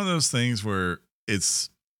it's one of those things where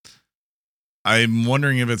I'm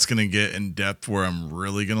wondering if it's going to get in depth where I'm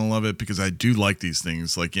really going to love it, because I do like these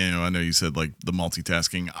things. Like, I know you said like the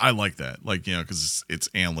multitasking. I like that. Like, because it's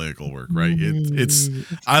analytical work, right? It's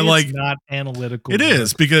not analytical. It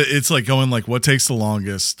is, because it's like going like, what takes the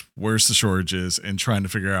longest? Where's the shortages? And trying to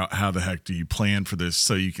figure out how the heck do you plan for this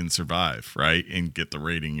so you can survive, right? And get the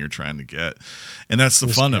rating you're trying to get. And that's the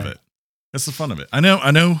fun of it. That's the fun of it. I know.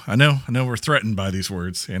 We're threatened by these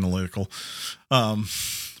words, analytical,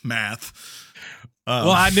 math.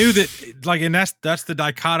 Well, I knew that, like, and that's the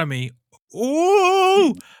dichotomy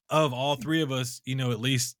of all three of us, at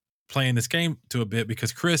least playing this game to a bit,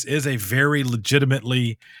 because Chris is a very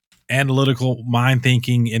legitimately analytical, mind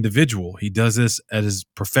thinking individual. He does this at his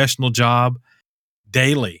professional job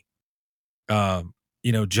daily.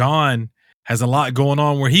 John has a lot going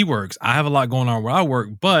on where he works. I have a lot going on where I work,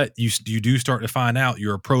 but you do start to find out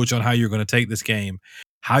your approach on how you're going to take this game,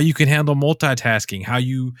 how you can handle multitasking, how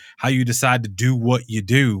you decide to do what you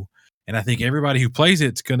do. And I think everybody who plays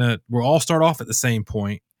it's we'll all start off at the same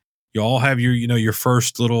point. You all have your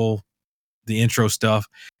first the intro stuff,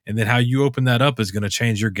 and then how you open that up is going to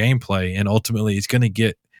change your gameplay. And ultimately it's going to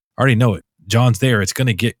get, I already know it, John's there, it's going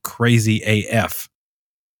to get crazy AF.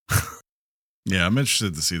 Yeah, I'm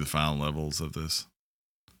interested to see the final levels of this.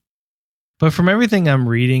 But from everything I'm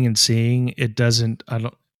reading and seeing,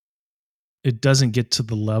 it doesn't get to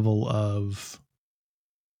the level of,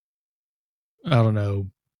 I don't know,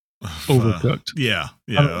 overcooked. Yeah.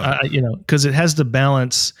 Because it has to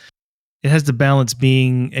balance. It has to balance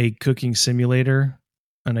being a cooking simulator,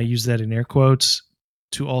 and I use that in air quotes,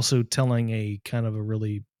 to also telling a kind of a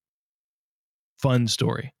really fun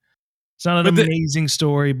story. It's not an amazing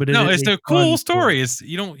story, but it's a cool story. It's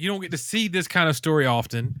you don't get to see this kind of story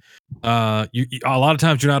often. A lot of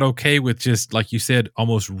times you're not okay with just, like you said,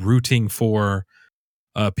 almost rooting for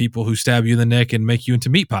people who stab you in the neck and make you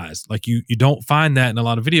into meat pies. Like you don't find that in a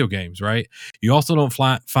lot of video games, right? You also don't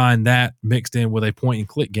find that mixed in with a point and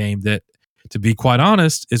click game that, to be quite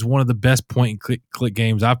honest, is one of the best point and click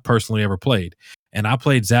games I've personally ever played. And I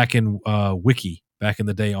played Zack and Wiki back in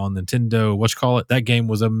the day on Nintendo. That game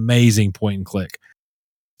was amazing point and click.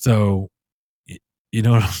 So,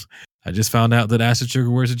 I just found out that Acid Sugar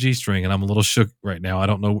wears a G-string, and I'm a little shook right now. I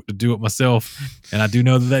don't know what to do with myself, and I do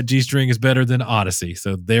know that G-string is better than Odyssey.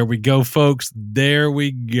 So there we go, folks. There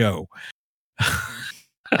we go.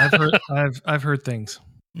 I've heard things.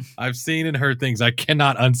 I've seen and heard things I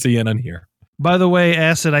cannot unsee and unhear. By the way,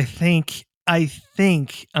 Acid, I think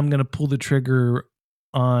I'm gonna pull the trigger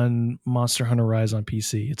on Monster Hunter Rise on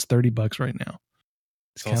PC. It's $30 right now.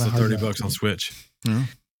 It's also $30 on Switch. Yeah.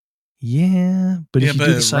 Yeah, but if you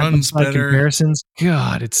do the side-by-side comparisons,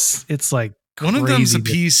 God, it's like crazy. One of them's a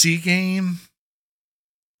PC game.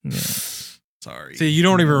 Yeah. Sorry. See, you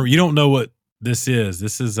don't know what this is.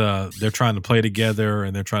 This is they're trying to play together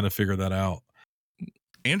and they're trying to figure that out.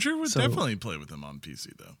 Andrew would definitely play with him on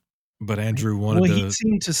PC though. But Andrew wanted to. He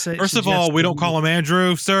seemed to say. First of all, we don't call him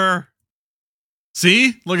Andrew, sir.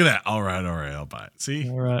 See, look at that. All right, I'll buy it. See,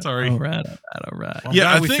 all right, sorry. All right. Well,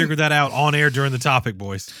 yeah, we figured that out on air during the topic,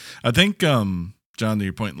 boys. I think, John, to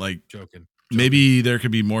your point, like joking. Maybe there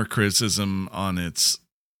could be more criticism on its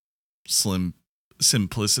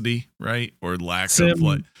simplicity, right, or lack of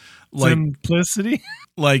like simplicity.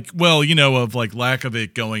 Like, well, of like lack of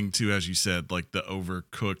it going to, as you said, like the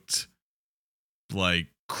overcooked, like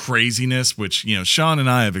craziness, which Sean and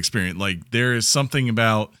I have experienced. Like, there is something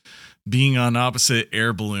about being on opposite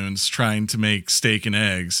air balloons trying to make steak and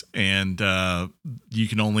eggs, and you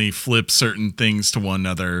can only flip certain things to one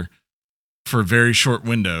another for very short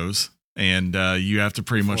windows, and you have to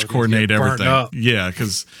pretty much coordinate everything. Yeah,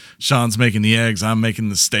 because Sean's making the eggs, I'm making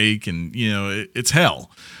the steak, and it's hell.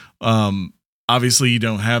 Obviously, you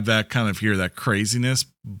don't have that kind of here, that craziness,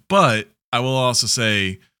 but I will also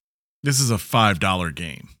say this is a $5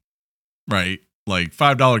 game, right? Like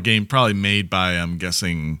 $5 game, probably made by, I'm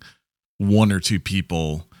guessing, one or two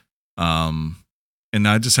people. And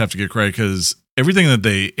I just have to get credit because everything that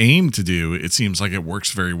they aim to do, it seems like it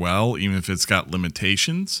works very well, even if it's got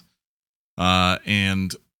limitations.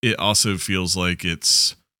 And it also feels like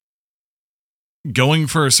it's going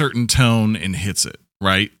for a certain tone and hits it,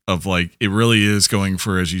 right? Of like, it really is going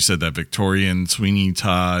for, as you said, that Victorian Sweeney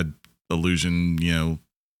Todd illusion, the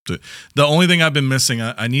only thing I've been missing,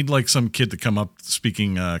 I need like some kid to come up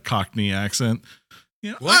speaking Cockney accent.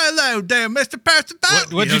 Hello there, Mr. Person.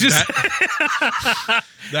 What did you just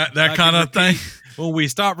that kind of thing? When we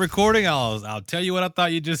stop recording, I'll tell you what I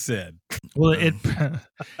thought you just said. Well,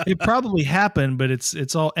 it probably happened, but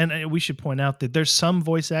it's all, and we should point out that there's some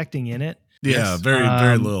voice acting in it. Yeah, very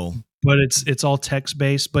very little. But it's all text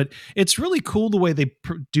based. But it's really cool the way they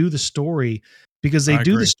do the story, because they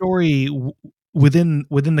do the story within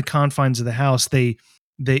the confines of the house. They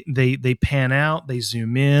pan out, they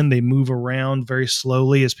zoom in, they move around very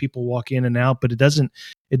slowly as people walk in and out, but it doesn't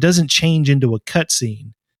change into a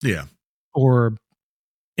cutscene. Yeah. Or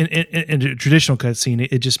in a traditional cutscene,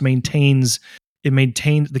 it just maintains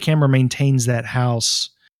the camera maintains that house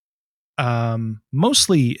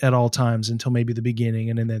mostly at all times until maybe the beginning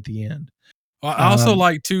and then at the end. I also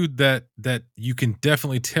like too that you can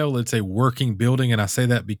definitely tell it's a working building, and I say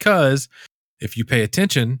that because if you pay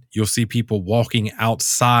attention, you'll see people walking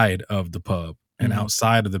outside of the pub and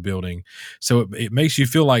outside of the building. So it makes you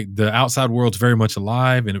feel like the outside world's very much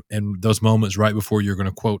alive. And those moments right before you're going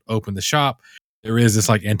to, quote, open the shop, there is this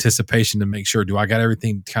like anticipation to make sure, do I got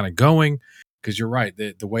everything kind of going? Because you're right,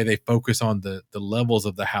 the way they focus on the levels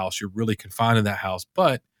of the house, you're really confined in that house,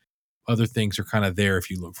 but other things are kind of there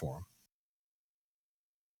if you look for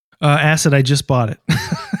them. Acid, I just bought it.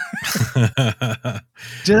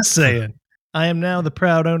 Just saying. I am now the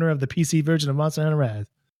proud owner of the PC version of Monster Hunter Rise.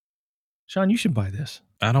 Sean, you should buy this.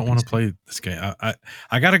 I don't want to play this game.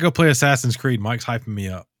 I got to go play Assassin's Creed. Mike's hyping me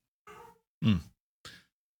up.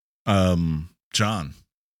 John,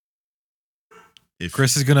 if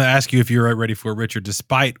Chris is going to ask you if you're ready for Richard,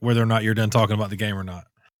 despite whether or not you're done talking about the game or not.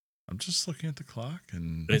 I'm just looking at the clock,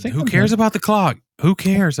 and who cares about the clock? Who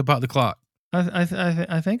cares about the clock?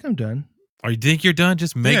 I think I'm done. Or you think you're done?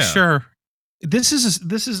 Just make Yeah. sure. This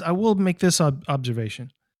is. I will make this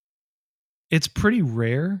observation. It's pretty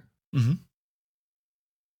rare, Mhm.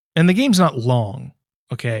 and the game's not long.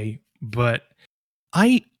 Okay, but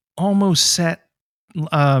I almost sat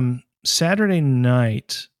Saturday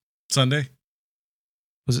night. Sunday?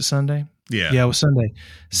 Was it Sunday? Yeah. Yeah, it was Sunday.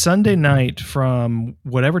 Sunday night from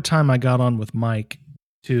whatever time I got on with Mike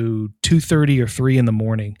to 2:30 or 3 in the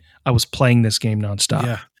morning, I was playing this game nonstop.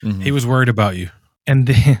 Yeah. Mhm. He was worried about you. And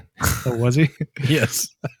then oh, was he? Yes.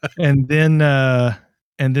 And then the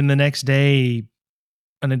next day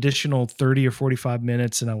an additional 30 or 45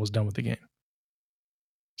 minutes and I was done with the game.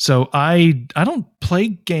 So I don't play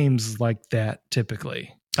games like that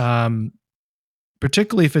typically.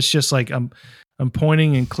 Particularly if it's just like I'm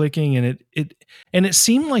pointing and clicking and it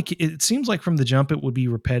seems like from the jump it would be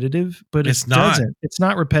repetitive, but It's it not. doesn't. It's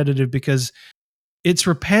not repetitive because it's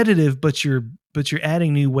repetitive, but you're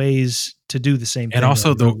adding new ways to do the same thing. And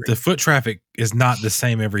also over and over the foot traffic is not the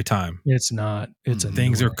same every time. It's not. It's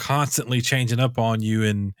Things are annoying. constantly changing up on you,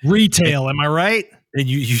 and Retail, am I right?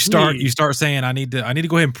 you start saying I need to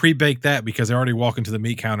go ahead and pre-bake that because they're already walking to the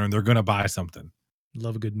meat counter and they're going to buy something.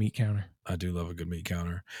 Love a good meat counter. I do love a good meat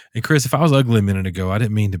counter. And Chris, if I was ugly a minute ago, I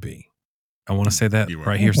didn't mean to be. I want to say that You were.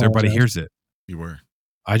 right here so everybody hears it. You were.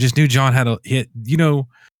 I just knew John had a hit.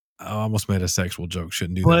 I almost made a sexual joke.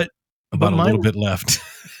 Shouldn't do that. About a little bit left.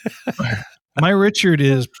 My Richard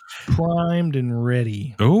is primed and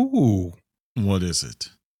ready. Oh, What is it?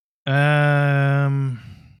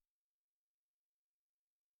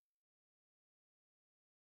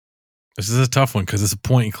 this is a tough one because it's a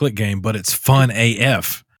point and click game, but it's fun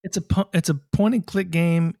AF. It's a point and click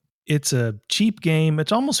game. It's a cheap game.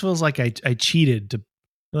 It almost feels like I cheated to,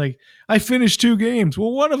 like, I finished 2 games.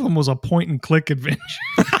 Well, one of them was a point and click adventure.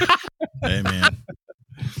 Hey, man.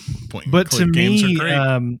 Point and But click games are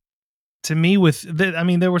great. to me, with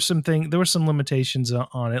there were some limitations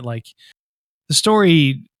on it. Like the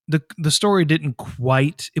story, the story didn't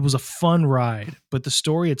quite. It was a fun ride, but the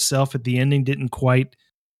story itself at the ending didn't quite.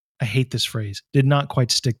 I hate this phrase. Did not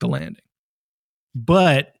quite stick the landing.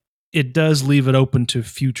 But it does leave it open to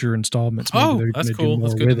future installments. Maybe they're that's gonna cool. do more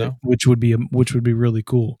That's good with to it, know. which would be really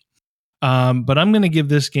cool. But I'm going to give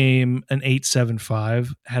this game an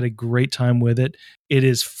 8.75. Had a great time with it. It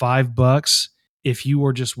is $5 if you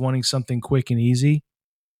are just wanting something quick and easy.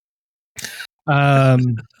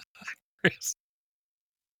 Chris.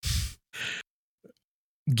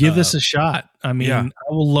 Give this a shot. I mean, yeah.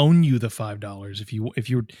 I will loan you the $5 if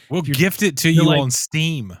you're. We'll gift it to you like- on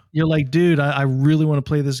Steam. You're like, dude, I really want to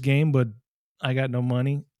play this game, but I got no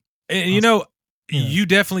money. And you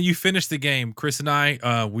definitely you finished the game. Chris and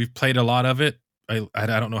I, we've played a lot of it. I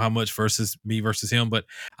don't know how much versus me versus him, but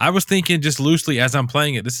I was thinking just loosely as I'm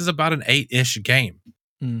playing it, this is about an 8-ish game.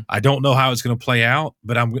 I don't know how it's going to play out,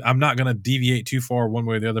 but I'm not going to deviate too far one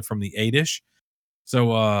way or the other from the 8-ish.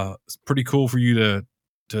 So it's pretty cool for you to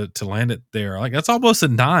land it there. Like that's almost a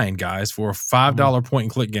 9, guys, for a $5 point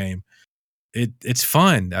and click game. It's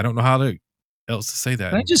fun. I don't know how else to say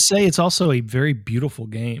that. Can I just say it's also a very beautiful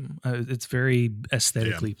game. It's very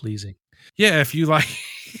aesthetically pleasing. Yeah, if you like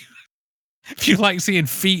seeing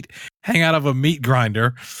feet hang out of a meat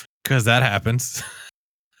grinder, because that happens.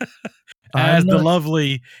 As the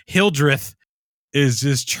lovely Hildreth is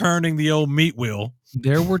just churning the old meat wheel.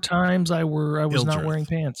 There were times I was not wearing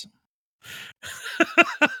pants.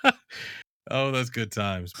 Oh, that's good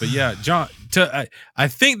times. But yeah, John, I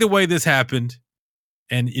think the way this happened,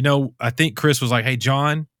 and I think Chris was like, "Hey,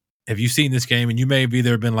 John, have you seen this game?" And you may have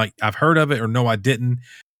either been like, "I've heard of it," or "No, I didn't."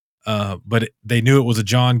 But they knew it was a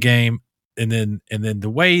John game, and then the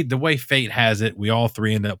way fate has it, we all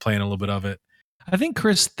 3 ended up playing a little bit of it. I think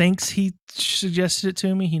Chris thinks he suggested it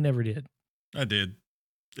to me. He never did. I did.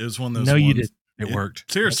 It was one of those. No, ones. you did. It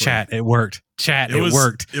worked. Seriously. Chat, it worked. It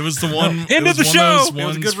worked. It was the one. End of the show. It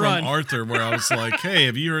was a good from run. Arthur, where I was like, "Hey,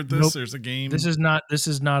 have you heard this? Nope. There's a game." This is not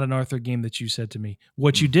an Arthur game that you said to me.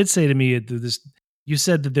 What you did say to me, you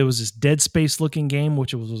said that there was this Dead Space looking game,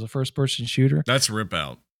 which was a first person shooter. That's Rip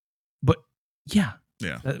Out. But yeah,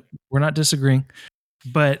 Yeah. We're not disagreeing.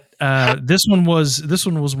 But this one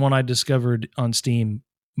was one I discovered on Steam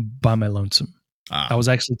by my lonesome. I was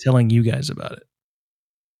actually telling you guys about it.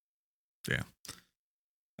 Yeah.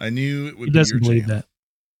 I knew it would He be doesn't your believe jam. that.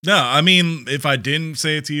 No, I mean, if I didn't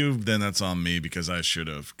say it to you, then that's on me because I should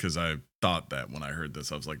have. Because I thought that when I heard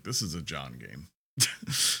this, I was like, "This is a John game."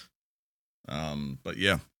 But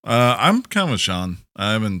yeah, I'm kind of with Sean.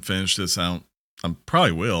 I haven't finished this out. I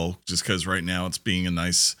probably will, just because right now it's being a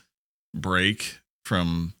nice break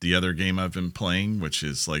from the other game I've been playing, which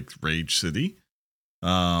is like Rage City.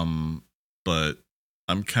 but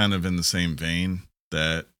I'm kind of in the same vein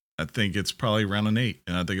that I think it's probably around an 8,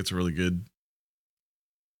 and I think it's a really good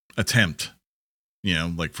attempt,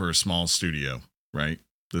 like for a small studio, right?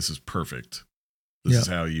 This is perfect. This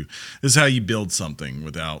is how you build something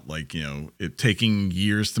without it taking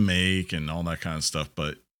years to make and all that kind of stuff,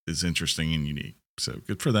 but it's interesting and unique. So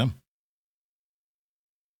good for them.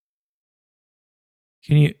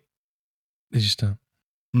 Did you stop?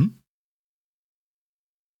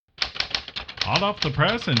 Hot off the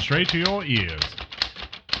press and straight to your ears.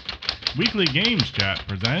 Weekly Games Chat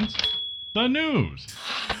presents the news.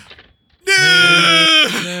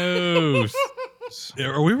 News.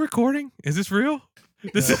 Are we recording? Is this real?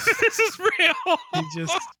 This is real.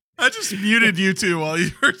 I just muted you two while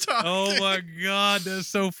you were talking. Oh my God, that's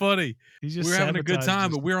so funny. We're having a good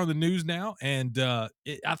time, but we're on the news now, and I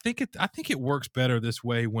think it works better this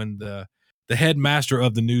way when the headmaster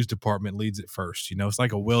of the news department leads it first. It's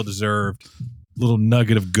like a well-deserved little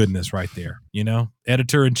nugget of goodness right there.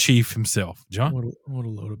 Editor in chief himself, John. What a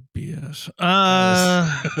load of BS.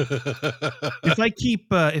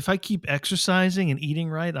 If I keep exercising and eating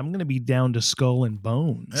right, I'm going to be down to Skull and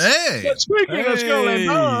Bones. Hey, speaking of Skull and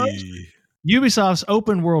Bones, Ubisoft's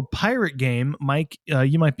open world pirate game, Mike,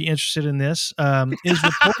 you might be interested in this, is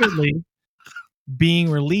reportedly being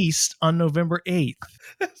released on November 8th.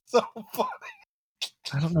 That's so funny.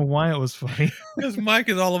 I don't know why it was funny. Because Mike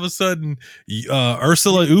is all of a sudden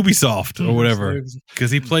Ursula Ubisoft or whatever,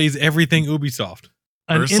 because he plays everything Ubisoft.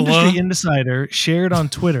 An industry insider shared on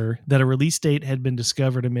Twitter that a release date had been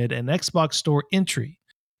discovered amid an Xbox Store entry.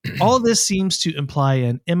 All of this seems to imply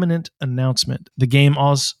an imminent announcement. The game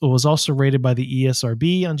was also rated by the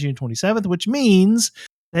ESRB on June 27th, which means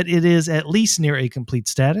that it is at least near a complete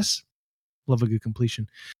status. Love a good completion.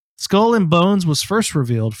 Skull and Bones was first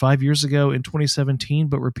revealed 5 years ago in 2017,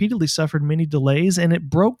 but repeatedly suffered many delays, and it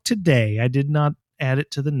broke today. I did not add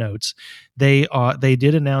it to the notes. They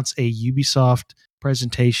did announce a Ubisoft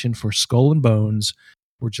presentation for Skull and Bones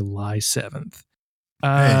for July 7th.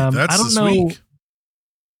 That's I don't this know. week.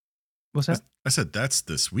 What's that? I said that's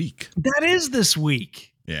this week. That is this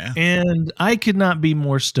week. Yeah. And I could not be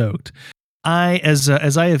more stoked. As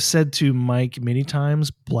I have said to Mike many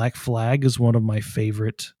times, Black Flag is one of my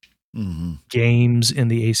favorite games in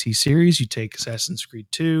the AC series. You take Assassin's Creed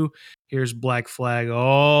 2, here's Black Flag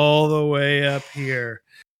all the way up here.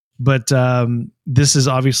 But this is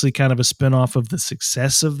obviously kind of a spinoff of the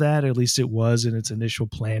success of that. At least it was in its initial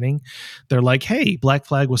planning. They're like, hey, Black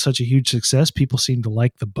Flag was such a huge success. People seem to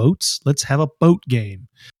like the boats. Let's have a boat game.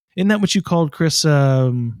 Isn't that what you called, Chris,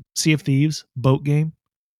 Sea of Thieves? Boat game?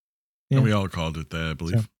 Yeah. And we all called it that, I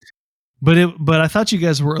believe. So, but I thought you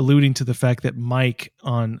guys were alluding to the fact that Mike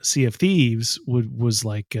on Sea of Thieves was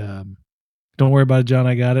like, don't worry about it, John,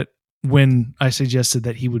 I got it, when I suggested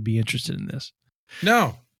that he would be interested in this.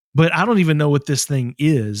 No. But I don't even know what this thing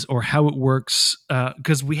is or how it works,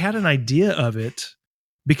 because we had an idea of it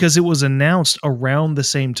because it was announced around the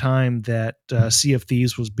same time that Sea of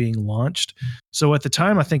Thieves was being launched. So at the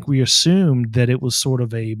time, I think we assumed that it was sort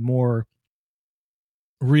of a more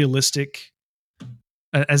realistic,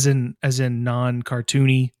 as in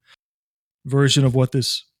non-cartoony version of what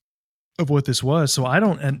this was. So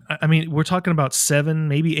I mean, we're talking about 7,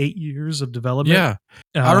 maybe 8 years of development. Yeah.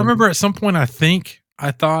 I remember at some point,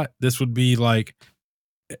 I thought this would be like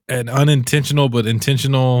an unintentional but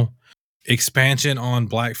intentional expansion on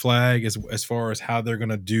Black Flag as far as how they're going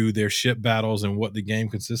to do their ship battles and what the game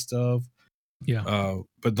consists of. Yeah.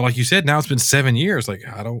 But like you said, now it's been 7 years. Like,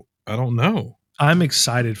 I don't know. I'm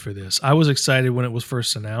excited for this. I was excited when it was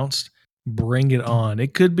first announced. Bring it on.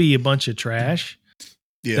 It could be a bunch of trash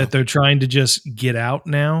that they're trying to just get out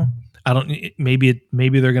now. Maybe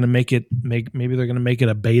they're going to make it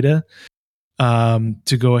a beta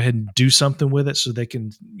to go ahead and do something with it so they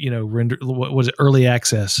can, render, what was it, early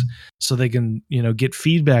access, so they can, get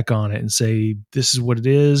feedback on it and say, this is what it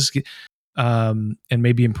is, and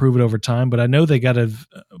maybe improve it over time. But I know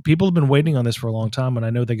people have been waiting on this for a long time, and I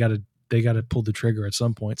know they got to pull the trigger at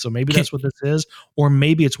some point. So maybe that's what this is, or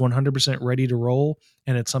maybe it's 100% ready to roll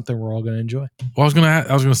and it's something we're all going to enjoy. Well, I was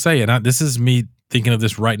going to say, and this is me thinking of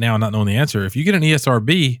this right now and not knowing the answer. If you get an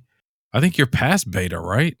ESRB, I think you're past beta,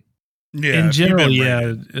 right? Yeah. In general,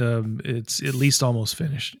 it's at least almost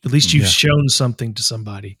finished. At least you've shown something to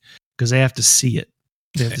somebody, because they have to see it.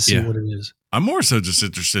 They have to see what it is. I'm more so just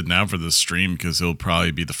interested now for this stream because it'll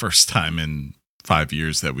probably be the first time in 5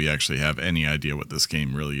 years that we actually have any idea what this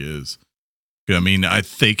game really is. I mean, I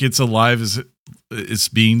think it's it's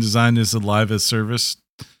being designed as a live as service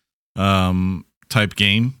type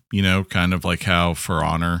game, kind of like how For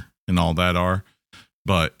Honor and all that are.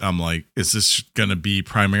 But I'm like, is this going to be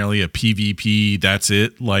primarily a PvP? That's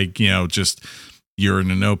it? Like, just you're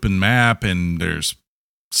in an open map and there's,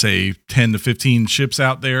 say, 10 to 15 ships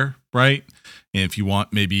out there, right? And if you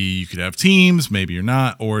want, maybe you could have teams, maybe you're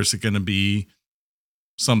not. Or is it going to be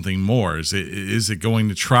something more? Is it going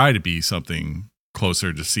to try to be something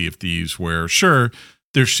closer to Sea of Thieves where, sure,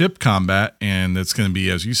 there's ship combat and it's going to be,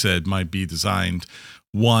 as you said, might be designed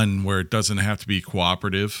one where it doesn't have to be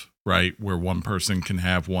cooperative, right? Where one person can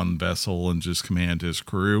have one vessel and just command his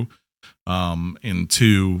crew. And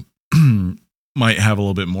two, might have a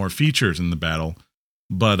little bit more features in the battle.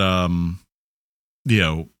 But, I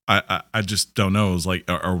just don't know. It's like,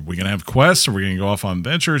 are we going to have quests? Are we going to go off on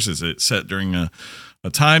adventures? Is it set during a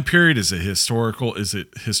time period? Is it historical? Is it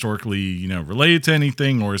historically, related to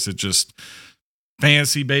anything? Or is it just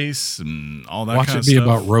fantasy base and all that Watch kind it of be stuff?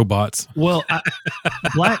 about robots. Well,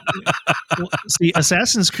 see,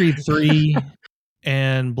 Assassin's Creed 3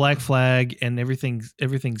 and Black Flag and everything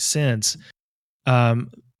since,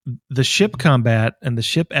 the ship combat and the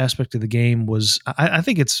ship aspect of the game was, I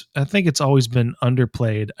think it's always been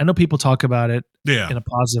underplayed. I know people talk about it in a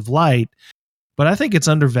positive light, but I think it's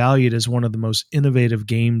undervalued as one of the most innovative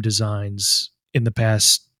game designs in the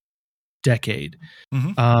past decade.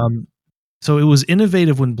 Mhm. So it was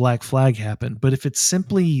innovative when Black Flag happened, but if it's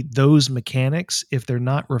simply those mechanics, if they're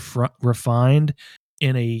not refined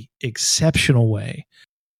in a exceptional way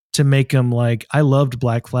to make them like, I loved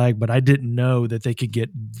Black Flag, but I didn't know that they could get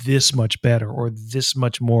this much better or this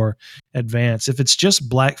much more advanced. If it's just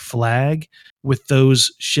Black Flag with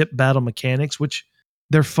those ship battle mechanics, which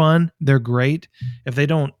they're fun, they're great, if they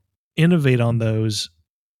don't innovate on those,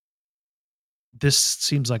 this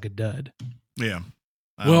seems like a dud. Yeah.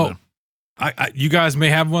 I Well, don't know. you guys may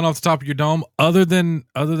have one off the top of your dome. Other than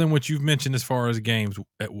what you've mentioned as far as games,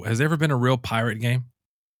 has there ever been a real pirate game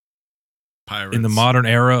Pirates. in the modern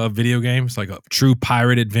era of video games, like a true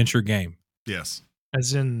pirate adventure game? Yes.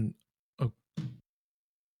 As in,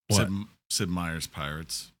 What? Sid Meier's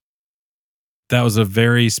Pirates. That was a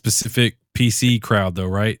very specific PC crowd, though,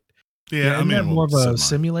 right? Yeah, isn't that more of Sid a Meier.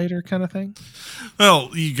 simulator kind of thing? Well,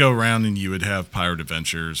 you go around and you would have pirate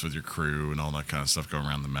adventures with your crew and all that kind of stuff. Go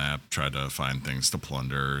around the map, try to find things to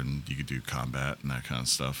plunder, and you could do combat and that kind of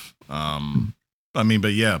stuff.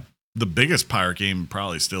 But yeah, the biggest pirate game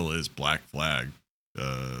probably still is Black Flag,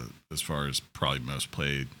 as far as probably most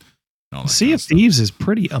played. and all that Sea kind of stuff. Thieves is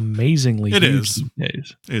pretty amazingly It huge is. these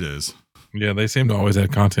days. It is. Yeah, they seem to always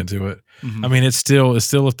add content to it. Mhm. I mean, it's still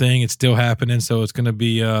a thing. It's still happening. So it's going to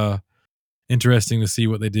be interesting to see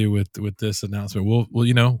what they do with this announcement. We'll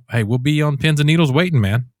we'll be on pins and needles waiting,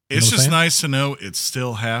 man. You It's know what I'm just saying? nice to know it's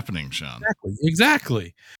still happening, Sean.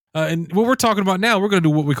 Exactly. And what we're talking about now, we're going to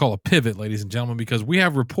do what we call a pivot, ladies and gentlemen, because we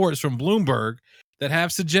have reports from Bloomberg that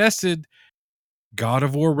have suggested God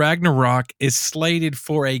of War Ragnarok is slated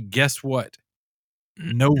for a, guess what,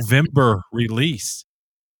 November release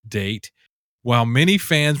date, while many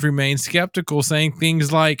fans remain skeptical, saying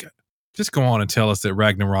things like, just go on and tell us that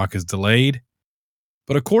Ragnarok is delayed.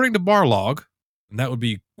 But according to Barlog, and that would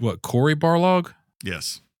be what, Corey Barlog?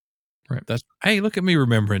 Yes. That's, hey, look at me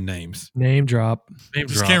remembering names. Name drop. Name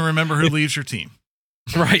Just drop. can't remember who leads your team.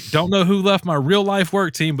 Right. Don't know who left my real life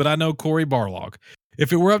work team, but I know Corey Barlog.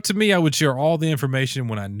 If it were up to me, I would share all the information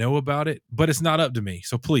when I know about it, but it's not up to me.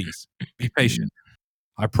 So please be patient.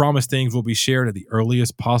 I promise things will be shared at the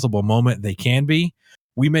earliest possible moment they can be.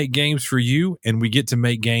 We make games for you, and we get to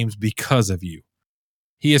make games because of you.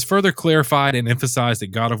 He has further clarified and emphasized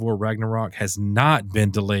that God of War Ragnarok has not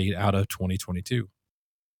been delayed out of 2022.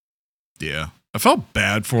 Yeah. I felt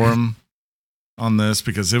bad for him on this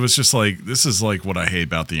because it was just like, this is like what I hate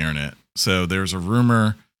about the internet. So there's a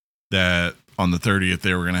rumor that on the 30th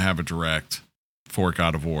they were going to have a direct for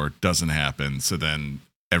God of War. Doesn't happen. So then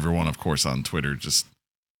everyone, of course, on Twitter just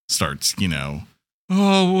starts,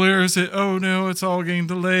 oh, where is it? Oh no, it's all getting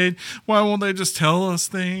delayed. Why won't they just tell us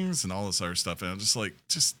things and all this other stuff? And I'm just like,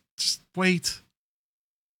 just wait.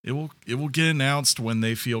 It will get announced when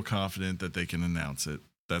they feel confident that they can announce it.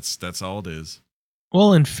 That's all it is.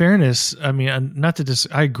 Well, in fairness, I mean, not to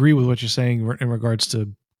I agree with what you're saying in regards to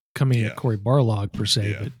coming at Corey Barlog per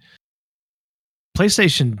se, but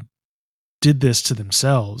PlayStation did this to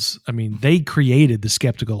themselves. I mean, they created the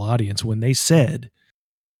skeptical audience when they said,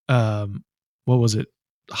 what was it?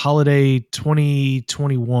 Holiday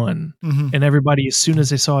 2021. Mm-hmm. And everybody, as soon as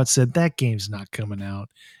they saw it, said that game's not coming out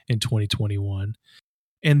in 2021.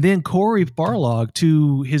 And then Corey Barlog,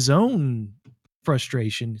 to his own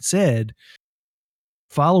frustration, said,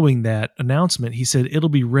 following that announcement, he said, it'll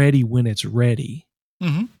be ready when it's ready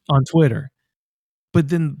on Twitter. But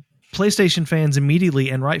then PlayStation fans immediately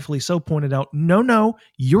and rightfully so pointed out, no,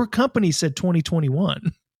 your company said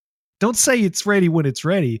 2021. Don't say it's ready when it's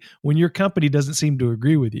ready when your company doesn't seem to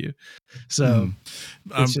agree with you. So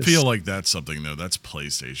I it's just- feel like that's something though. That's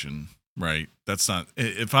PlayStation, right? That's not.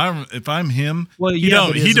 If I'm him, well, he yeah,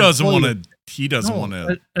 but as he an doesn't employee want to. He doesn't no, want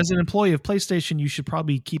to. As an employee of PlayStation, you should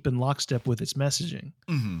probably keep in lockstep with its messaging.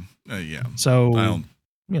 Yeah. So I don't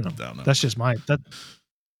know, know. that's just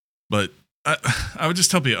But I would just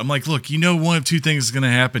tell people, I'm like, look, one of two things is going to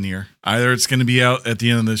happen here. Either it's going to be out at the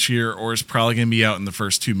end of this year, or it's probably going to be out in the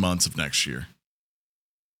first 2 months of next year.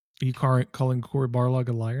 Are you calling Cory Barlog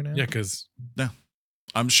a liar now? Yeah, because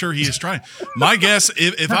I'm sure he is trying. My guess,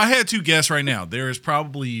 if I had to guess right now, there is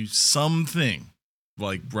probably something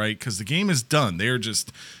right, because the game is done. They're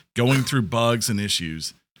just going through bugs and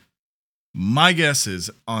issues. My guess is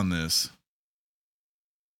on this,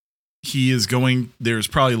 there's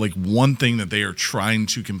probably like one thing that they are trying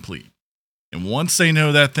to complete. And once they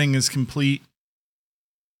know that thing is complete,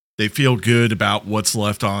 they feel good about what's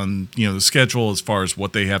left on, the schedule as far as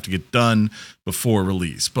what they have to get done before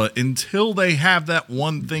release. But until they have that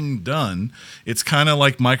one thing done, it's kind of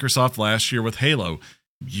like Microsoft last year with Halo.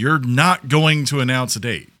 You're not going to announce a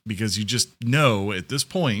date because you just know at this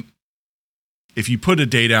point, if you put a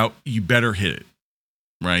date out, you better hit it,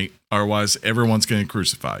 right? Otherwise, everyone's going to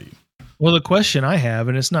crucify you. Well, the question I have,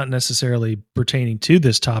 and it's not necessarily pertaining to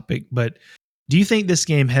this topic, but do you think this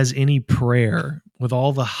game has any prayer with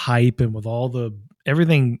all the hype and with all the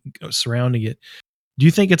everything surrounding it? Do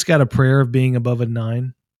you think it's got a prayer of being above a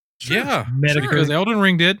 9? yeah, Metacritic. because Elden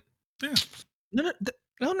Ring did. Yeah. No,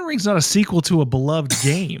 Elden Ring's not a sequel to a beloved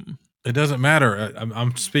game. It doesn't matter.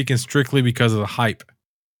 I'm speaking strictly because of the hype.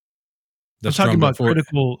 I'm talking about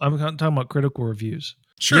critical. I'm talking about critical reviews.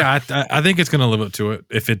 Sure. Yeah, I think it's going to live up to it.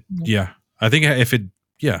 I think if it,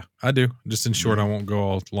 I do. Just in short, I won't go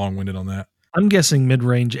all long-winded on that. I'm guessing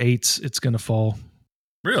mid-range 8s. It's going to fall.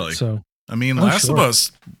 Really? So I mean, Oh, Last of sure.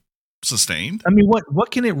 Us sustained. I mean,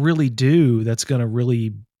 what can it really do that's going to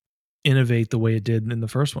really innovate the way it did in the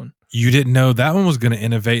first one? You didn't know that one was going to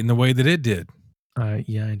innovate in the way that it did.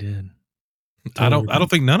 Yeah, I did. I don't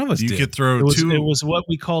think none of us You did. could throw It was, two. it was what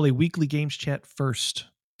we call a weekly games chat first.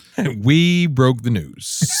 We broke the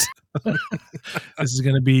news. This is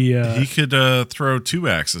going to be. He could throw 2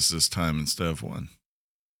 axes this time instead of 1.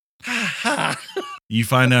 You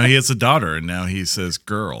find out he has a daughter, and now he says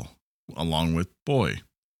girl along with boy.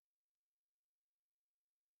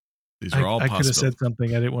 These are all I could have possible. said something.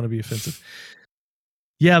 I didn't want to be offensive.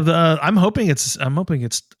 Yeah, I'm hoping it's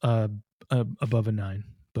above a 9,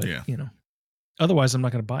 but Yeah. otherwise I'm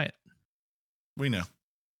not going to buy it. We know.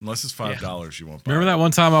 Unless it's $5, you won't buy Remember it. that one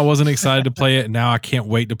time I wasn't excited to play it? Now I can't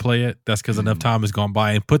wait to play it. That's because enough time has gone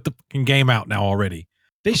by and put the fucking game out now already.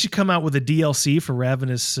 They should come out with a DLC for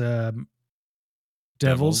Ravenous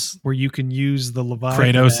Devils where you can use the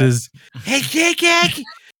Leviathan. Kratos's.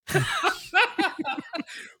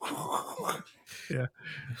 Yeah.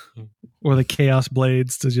 Or the Chaos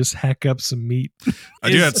Blades to just hack up some meat. I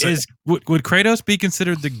do have to say, Would Kratos be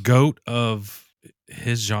considered the GOAT of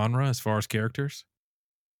his genre as far as characters?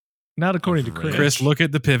 Not according to Overrated. Chris. Chris, look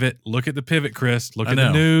at the pivot. Look at the pivot, Chris. Look I at the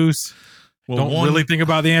know. news. well, Don't one, really think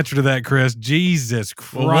about the answer to that, Chris. Jesus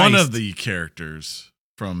Christ. well, one of the characters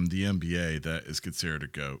from the NBA that is considered a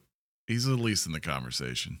GOAT, he's at least in the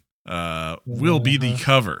conversation, will be the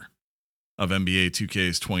cover of NBA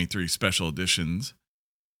 2K's 23 special editions.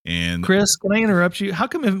 And Chris, can I interrupt you? How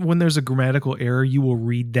come when there's a grammatical error, you will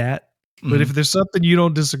read that? But Mhm. if there's something you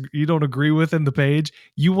don't agree with in the page,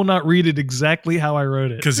 you will not read it exactly how I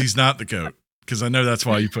wrote it. because he's not the GOAT. Because I know that's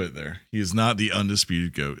why you put it there. He is not the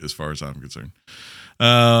undisputed GOAT as far as I'm concerned.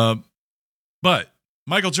 But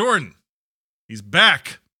Michael Jordan, he's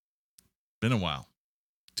back. Been a while.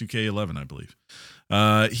 2K11, I believe.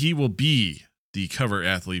 He will be the cover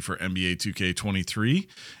athlete for NBA 2K23.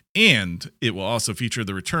 And it will also feature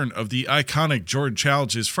the return of the iconic Jordan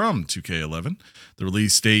challenges from 2K11. The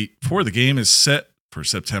release date for the game is set for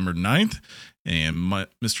September 9th. And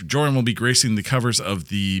Mr. Jordan will be gracing the covers of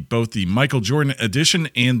both the Michael Jordan edition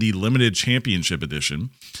and the Limited Championship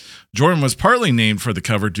edition. Jordan was partly named for the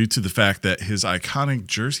cover due to the fact that his iconic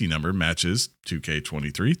jersey number matches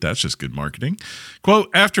 2K23. That's just good marketing. Quote,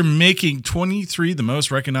 after making 23 the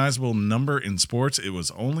most recognizable number in sports, it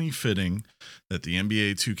was only fitting that the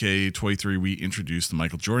NBA 2K23 we introduced the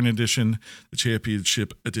Michael Jordan edition. The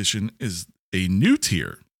Championship edition is a new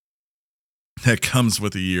tier that comes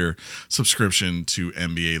with a year subscription to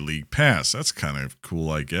NBA League Pass. That's kind of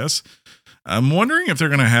cool, I guess. I'm wondering if they're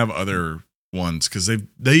going to have other ones because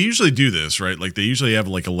they usually do this, right? Like they usually have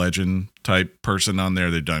like a legend type person on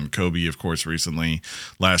there. They've done Kobe, of course, recently.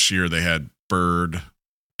 Last year they had Bird,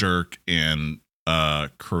 Dirk, and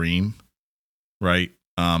Kareem, right?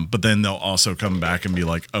 But then they'll also come back and be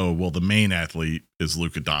like, oh, well, the main athlete is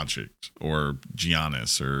Luka Doncic or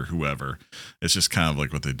Giannis or whoever. It's just kind of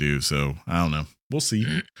like what they do. So I don't know. We'll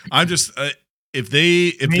see. I'm just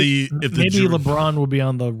maybe LeBron will be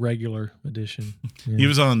on the regular edition. Yeah. He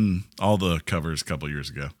was on all the covers a couple years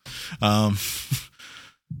ago.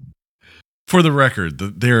 For the record,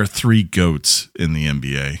 there are 3 GOATs in the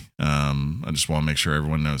NBA. I just want to make sure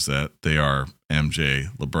everyone knows that. They are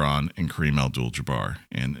MJ, LeBron, and Kareem Abdul-Jabbar.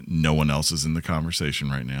 And no one else is in the conversation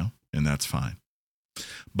right now, and that's fine.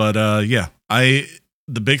 But yeah,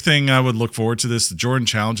 the big thing I would look forward to this, the Jordan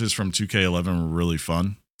challenges from 2K11 were really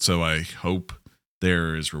fun. So I hope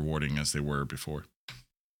they're as rewarding as they were before.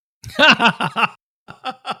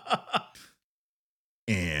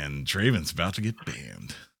 And Draven's about to get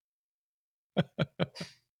banned.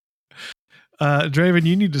 Draven,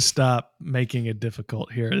 you need to stop making it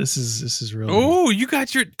difficult here. This is really. Oh, you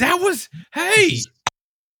got your. That was. Hey,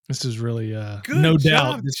 this is really. Good no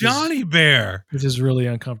job, doubt, Johnny Bear. This is really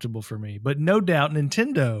uncomfortable for me, but no doubt,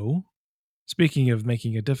 Nintendo. Speaking of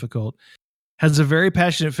making it difficult, has a very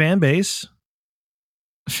passionate fan base.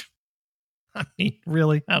 I mean,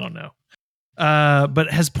 really, I don't know.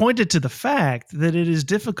 But has pointed to the fact that it is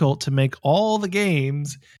difficult to make all the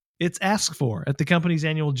games it's asked for at the company's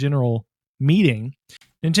annual general meeting.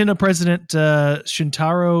 Nintendo president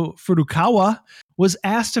Shintaro Furukawa was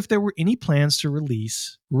asked if there were any plans to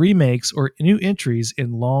release remakes or new entries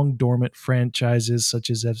in long dormant franchises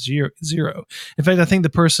such as F-Zero. In fact, I think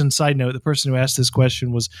the person who asked this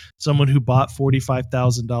question was someone who bought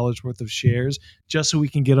 $45,000 worth of shares just so we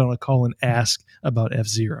can get on a call and ask about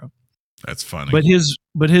F-Zero. That's funny.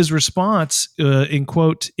 But his response, in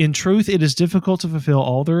quote, "In truth, it is difficult to fulfill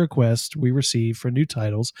all the requests we receive for new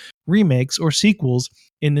titles, remakes, or sequels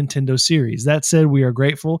in Nintendo series. That said, we are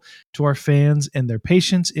grateful to our fans and their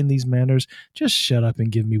patience in these matters. Just shut up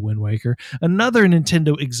and give me Wind Waker." Another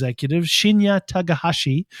Nintendo executive, Shinya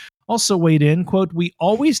Takahashi, also weighed in, quote, "We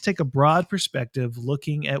always take a broad perspective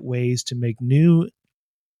looking at ways to make new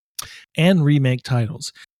and remake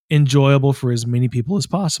titles enjoyable for as many people as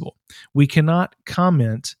possible. We cannot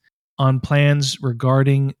comment on plans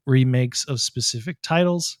regarding remakes of specific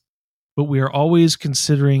titles, but we are always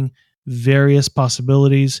considering various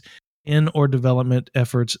possibilities in or development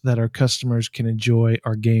efforts that our customers can enjoy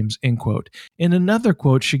our games," end quote. In another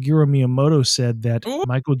quote, Shigeru Miyamoto said that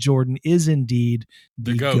Michael Jordan is indeed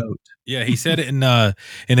the GOAT. Yeah, he said it in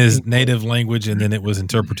his native language, and then it was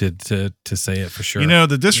interpreted to say it for sure. You know,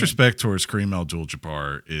 the disrespect towards Kareem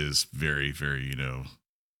Abdul-Jabbar is very, very,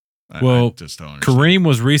 I just don't understand. Kareem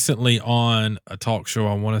was recently on a talk show.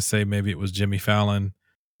 I want to say maybe it was Jimmy Fallon.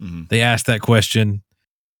 Mm-hmm. They asked that question,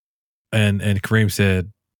 and Kareem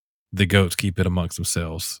said, "The GOATs keep it amongst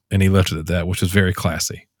themselves," and he left it at that, which was very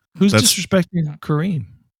classy. Who's disrespecting Kareem?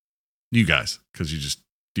 You guys, because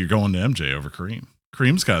you're going to MJ over Kareem.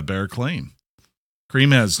 Kareem's got a better claim.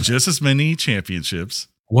 Kareem has just as many championships.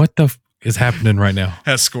 What the is happening right now?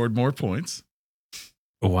 Has scored more points.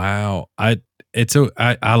 Wow, I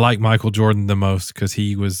like Michael Jordan the most because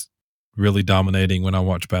he was really dominating when I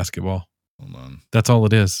watch basketball. Hold on, that's all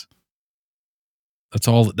it is. That's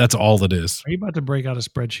all it is. Are you about to break out a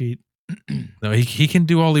spreadsheet? No, he can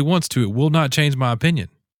do all he wants to. It will not change my opinion.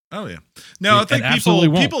 Oh yeah. No, I think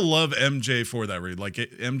people love MJ for that reason. Like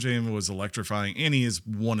MJ was electrifying, and he is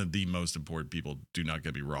one of the most important people. Do not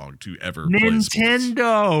get me wrong, to ever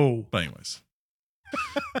Nintendo. Play but anyways,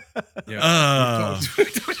 yeah.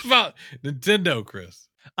 Talk about Nintendo, Chris.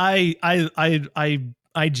 I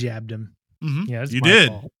jabbed him. Mm-hmm. Yeah, you did.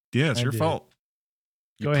 Fault. Yeah, it's your fault.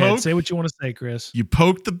 Go ahead. Say what you want to say, Chris. You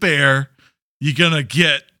poke the bear, you're gonna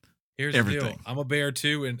get. Here's everything. The deal. I'm a bear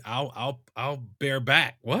too, and I'll bear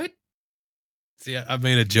back. What? See, I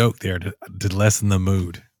made a joke there to lessen the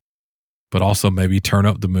mood, but also maybe turn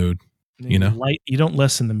up the mood. You know, you don't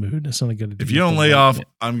lessen the mood. That's not good. If you don't lay off,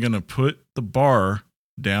 I'm gonna put the bar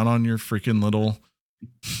down on your freaking little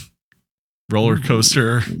roller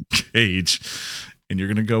coaster cage, and you're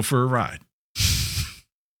gonna go for a ride.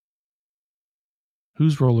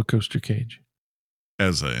 Whose roller coaster cage?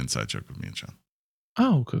 As an inside joke with me and Sean.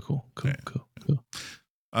 Oh, cool.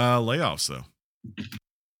 Layoffs though.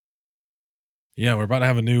 Yeah, we're about to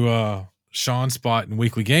have a new Sean spot in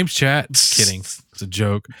Weekly Games Chat. Kidding. It's a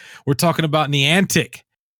joke. We're talking about Niantic.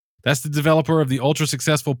 That's the developer of the ultra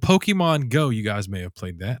successful Pokemon Go. You guys may have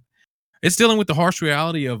played that. It's dealing with the harsh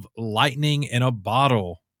reality of lightning in a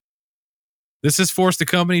bottle. This has forced the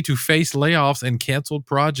company to face layoffs and canceled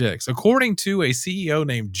projects. According to a CEO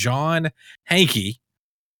named John Hankey,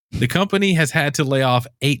 the company has had to lay off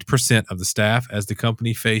 8% of the staff as the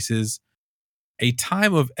company faces a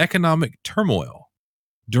time of economic turmoil,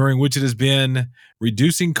 during which it has been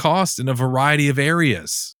reducing costs in a variety of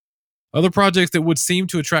areas. Other projects that would seem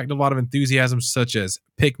to attract a lot of enthusiasm, such as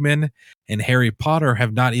Pikmin and Harry Potter,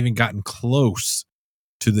 have not even gotten close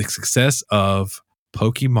to the success of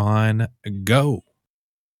Pokemon Go.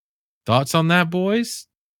 Thoughts on that, boys?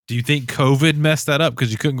 Do you think COVID messed that up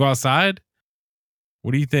because you couldn't go outside?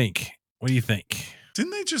 What do you think?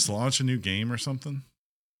 Didn't they just launch a new game or something?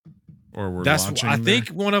 Or were That's launching? I think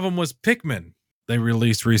one of them was Pikmin. They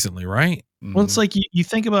released recently, right? Well, it's like you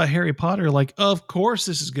think about Harry Potter, like, of course,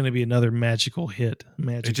 this is going to be another magical hit.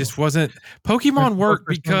 It just wasn't. Pokemon worked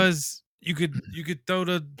because you could throw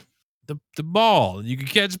the ball and you could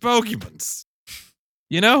catch Pokemons.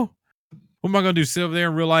 You know, what am I going to do? Sit over there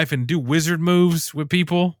in real life and do wizard moves with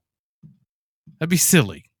people? That'd be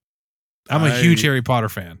silly. I'm a huge Harry Potter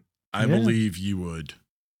fan. I believe you would.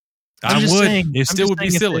 I would. Saying, it still would be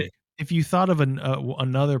silly. If you thought of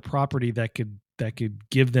another property that could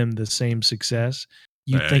give them the same success,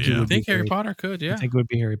 you'd think it would. I think Harry Potter could. Yeah, I think it would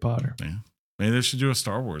be Harry Potter. Yeah, maybe they should do a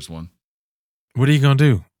Star Wars one. What are you gonna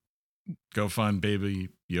do? Go find baby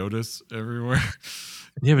Yodas everywhere.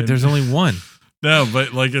 Yeah, but there's only one. No,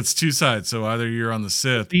 but like it's two sides. So either you're on the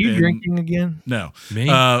Sith. Are you drinking again? No. Me?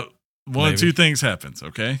 One of two things happens.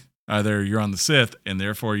 Okay, either you're on the Sith and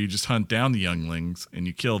therefore you just hunt down the younglings and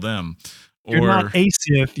you kill them. Or, you're not a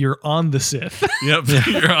Sith, you're on the Sith. Yep,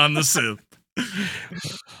 you're on the Sith.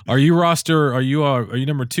 Are you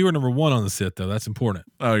number 2 or number 1 on the Sith though? That's important.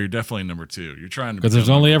 Oh, you're definitely number 2. You're trying to, because there's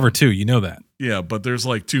only ever 2. You know that. Yeah, but there's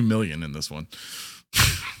like 2 million in this one.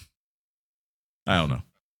 I don't know.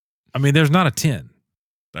 I mean, there's not a 10.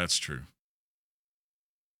 That's true.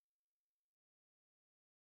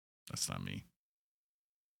 That's not me.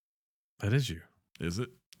 That is you. Is it?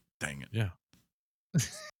 Dang it. Yeah.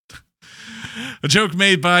 A joke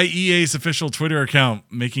made by EA's official Twitter account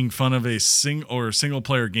making fun of a single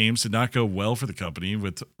player games did not go well for the company,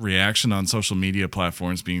 with reaction on social media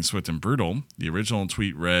platforms being swift and brutal. The original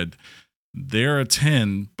tweet read, "They're a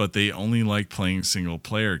 10, but they only like playing single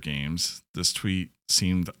player games." This tweet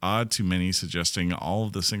seemed odd to many, suggesting all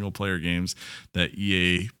of the single player games that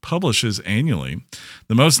EA publishes annually.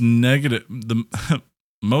 The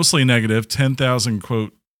mostly negative 10,000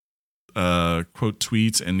 quote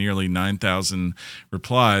tweets and nearly 9,000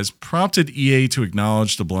 replies prompted EA to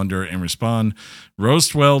acknowledge the blunder and respond,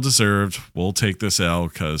 "Roast well deserved. We'll take this L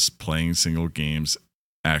because playing single games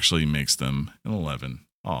actually makes them an 11.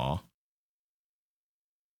 Aw."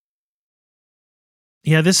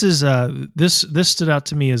 Yeah, this is this stood out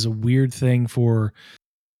to me as a weird thing for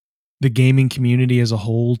the gaming community as a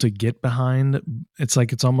whole to get behind. It's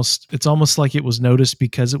like it's almost like it was noticed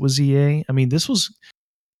because it was EA. I mean, this was,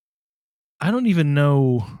 I don't even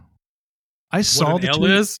know. I saw what the L tweet.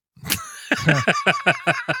 Is?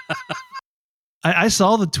 I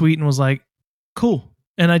saw the tweet and was like, cool.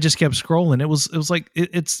 And I just kept scrolling. It was like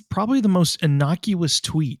it's probably the most innocuous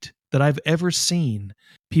tweet that I've ever seen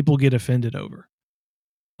people get offended over.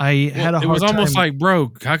 It was almost like,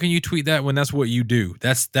 bro, how can you tweet that when that's what you do?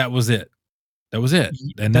 That was it. That was it.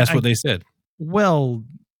 And that's what they said. Well,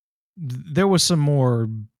 there was some more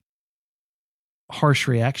harsh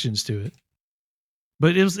reactions to it.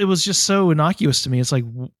 But it was just so innocuous to me. It's like,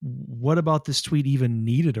 what about this tweet even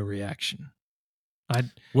needed a reaction?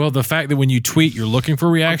 Well, the fact that when you tweet, you're looking for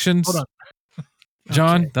reactions. Hold on.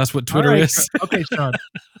 John, Okay. that's what Twitter is. Okay,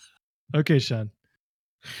 Sean.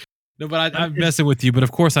 No, but I'm messing with you. But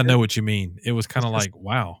of course, I know what you mean. It was kind of like,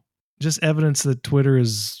 wow. Just evidence that Twitter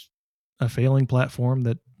is a failing platform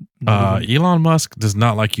that Elon Musk does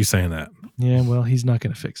not like you saying that. Yeah, well, he's not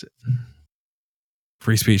going to fix it.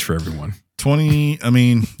 Free speech for everyone.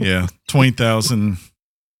 20,000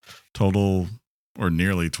 total, or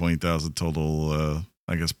nearly 20,000 total,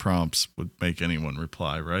 I guess, prompts would make anyone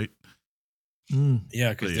reply, right? Yeah,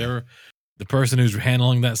 because they're the person who's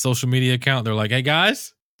handling that social media account. They're like, hey,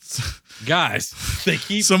 guys, they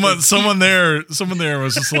keep someone there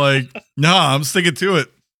was just like, nah, I'm sticking to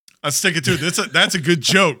it. That's a good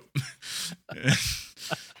joke.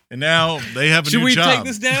 And now they have a Should new we job. take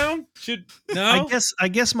this down? No? I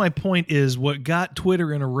guess my point is what got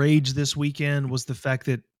Twitter in a rage this weekend was the fact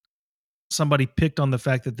that somebody picked on the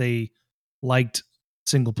fact that they liked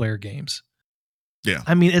single player games. Yeah.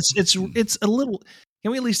 I mean, it's a little,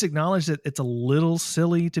 can we at least acknowledge that it's a little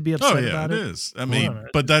silly to be upset about it? It is. I mean,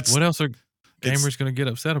 but that's what else are gamers going to get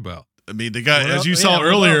upset about? I mean, the guy, as you saw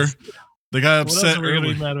earlier, the guy upset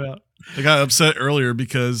earlier. Mad about? They got upset earlier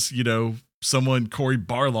because, someone, Corey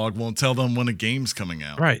Barlog, won't tell them when a game's coming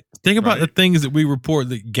out. Right. Think about the Right. things that we report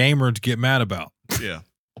that gamers get mad about. Yeah.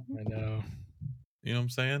 I know. You know what I'm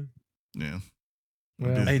saying? Yeah.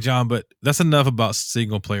 Well, Hey, John, but that's enough about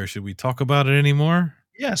single player. Should we talk about it anymore?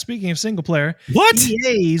 yeah, speaking of single player, What?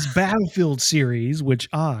 EA's Battlefield series, which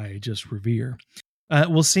I just revere,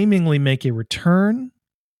 will seemingly make a return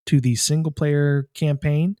to the single player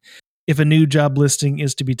campaign if a new job listing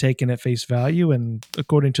is to be taken at face value. And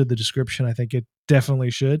according to the description, I think it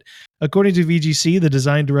definitely should. According to VGC, the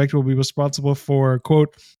design director will be responsible for,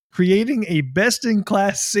 quote, creating a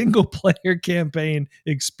best-in-class single player campaign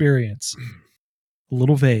experience. A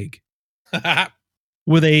little vague.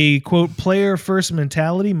 With a, quote, player-first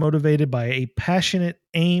mentality motivated by a passionate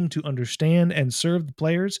aim to understand and serve the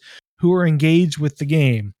players who are engaged with the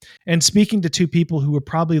game. And speaking to two people who are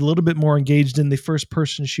probably a little bit more engaged in the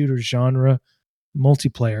first-person shooter genre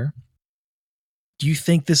multiplayer, do you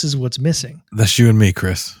think this is what's missing? That's you and me,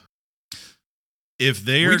 Chris. If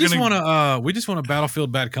they We are just going want we just want a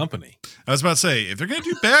Battlefield Bad Company. I was about to say, if they're going to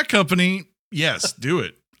do Bad Company, yes, do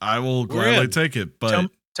it. I will We're gladly in. take it. But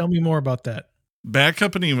Tell me more about that. Bad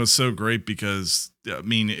Company was so great because,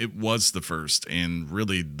 it was the first and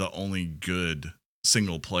really the only good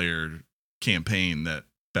single player campaign that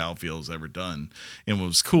Battlefield's ever done. And what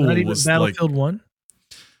was cool Not even was Battlefield 1?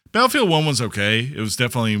 Battlefield 1 was okay. It was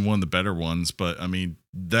definitely one of the better ones, but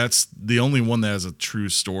that's the only one that has a true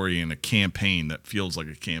story and a campaign that feels like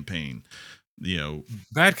a campaign.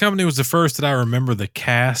 Bad Company was the first that I remember the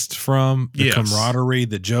cast from, the Yes. camaraderie,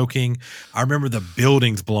 the joking. I remember the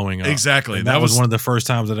buildings blowing up. Exactly. And that was one of the first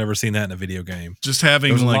times I'd ever seen that in a video game. just There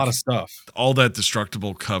having was a lot of stuff. all that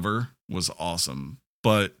destructible cover was awesome.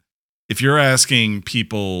 But if you're asking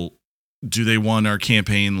people, do they want our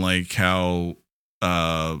campaign like how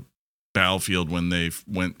Battlefield when they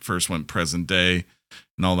first went present day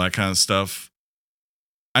and all that kind of stuff,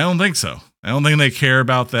 I don't think so. I don't think they care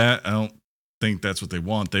about that. I don't think that's what they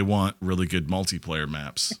want. They want really good multiplayer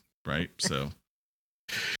maps, right? So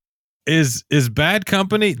Is Bad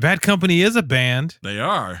Company? Bad Company is a band. they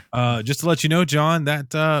are. Just to let you know, John,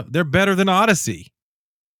 that they're better than Odyssey.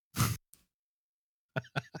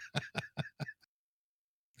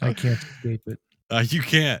 I can't escape it. You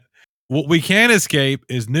can't. What we can escape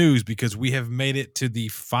is news because we have made it to the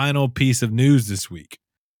final piece of news this week.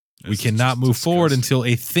 We This is cannot just move forward disgusting.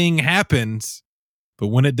 until a thing happens. But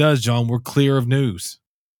when it does, John, we're clear of news.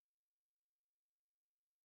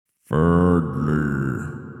 Thirdly,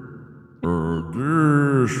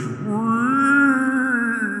 this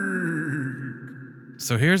week.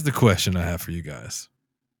 So here's the question I have for you guys.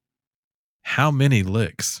 How many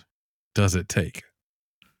licks does it take?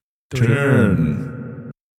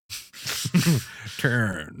 10.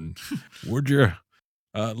 Turn. Would you?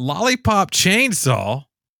 Lollipop Chainsaw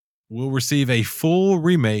will receive a full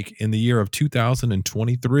remake in the year of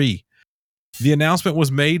 2023. The announcement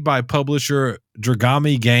was made by publisher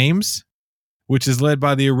Dragami Games, which is led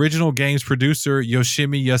by the original game's producer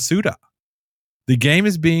Yoshimi Yasuda. The game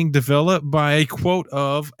is being developed by a quote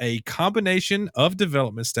of a combination of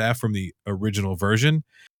development staff from the original version,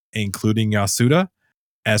 including Yasuda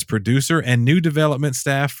as producer and new development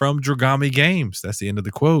staff from Dragami Games. That's the end of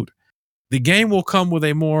the quote. The game will come with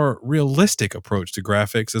a more realistic approach to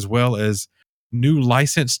graphics as well as new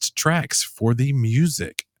licensed tracks for the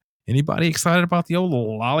music. Anybody excited about the old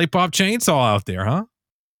Lollipop Chainsaw out there, huh?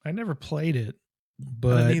 I never played it, I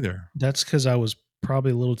but didn't either. that's because I was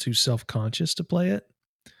probably a little too self-conscious to play it.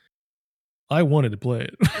 I wanted to play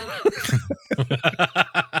it.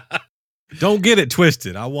 Don't get it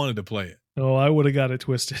twisted. I wanted to play it. Oh, I would have got it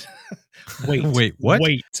twisted. Wait. Wait, what?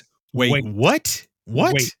 Wait. Wait, what?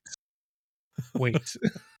 What? Wait.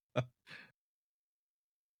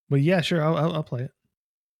 But yeah, sure, I'll play it.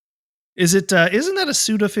 Is it? Isn't that a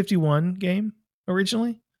Suda51 game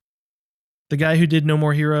originally? The guy who did No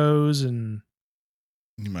More Heroes, and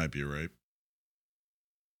You might be right.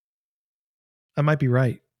 I might be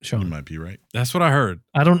right, You Sean. might be right. That's what I heard.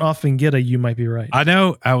 I don't often get a "you might be right." I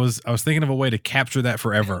know. I was thinking of a way to capture that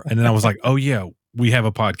forever, and then I was like, "Oh yeah, we have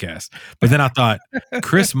a podcast." But then I thought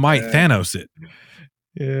Chris might Thanos it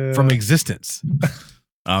Yeah. from existence.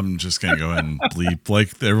 I'm just going to go ahead and bleep.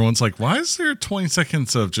 Like, everyone's like, why is there 20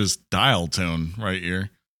 seconds of just dial tone right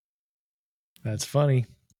here? That's funny.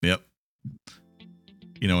 Yep.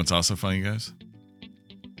 You know what's also funny, guys?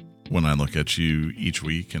 When I look at you each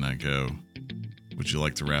week and I go, would you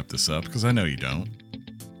like to wrap this up? Because I know you don't.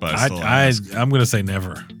 But I still ask. I'm going to say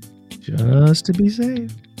never. Just to be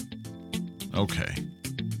safe. Okay.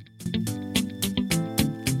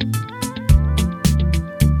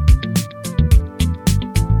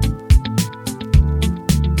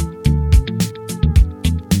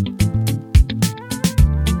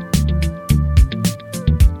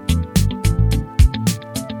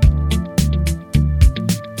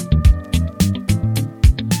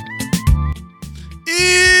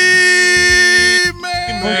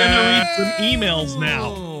 some emails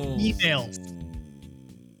now. Emails.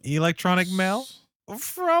 Electronic mail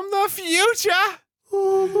from the future.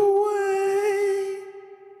 All the way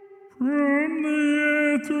from the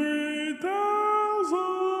year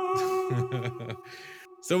 3000.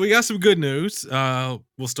 So we got some good news.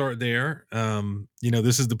 We'll start there.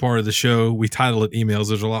 This is the part of the show we title it emails.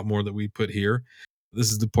 There's a lot more that we put here.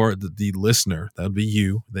 This is the part that the listener, that would be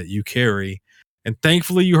you, that you carry. And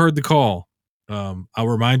thankfully you heard the call. I'll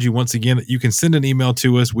remind you once again that you can send an email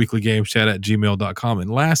to us, weeklygameschat@gmail.com. And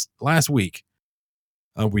last week,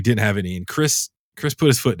 we didn't have any. And Chris put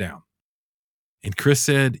his foot down. And Chris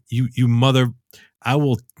said, you mother, I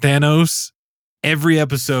will Thanos every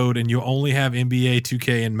episode and you'll only have NBA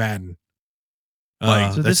 2K and Madden.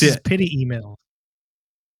 So this is pity email.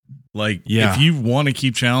 If you want to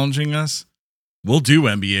keep challenging us, we'll do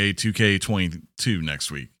NBA 2K22 next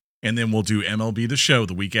week. And then we'll do MLB The Show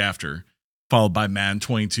the week after, followed by Madden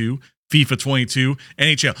 22, FIFA 22,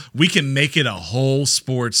 NHL. We can make it a whole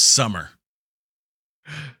sports summer.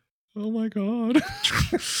 Oh my God.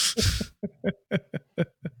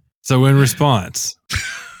 So in response,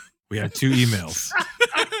 we had 2 emails.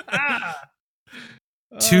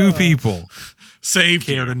 2 people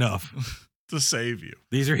cared enough to save you.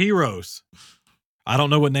 These are heroes. I don't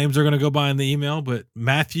know what names are going to go by in the email, but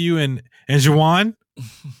Matthew and Jawan,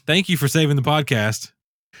 thank you for saving the podcast.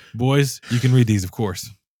 Boys, you can read these, of course.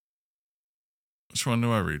 Which one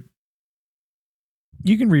do I read?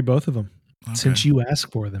 You can read both of them since you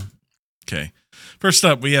asked for them. Okay. First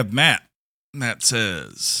up, we have Matt. Matt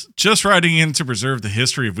says, just writing in to preserve the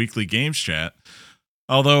history of Weekly Games Chat.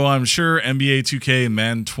 Although I'm sure NBA 2K and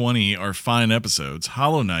Madden 20 are fine episodes,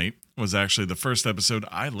 Hollow Knight was actually the first episode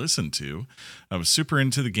I listened to. I was super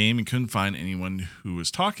into the game and couldn't find anyone who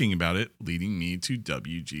was talking about it, leading me to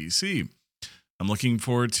WGC. I'm looking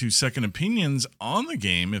forward to second opinions on the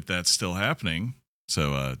game if that's still happening.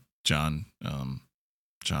 So, John,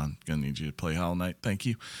 gonna need you to play Hollow Knight. Thank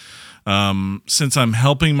you. Since I'm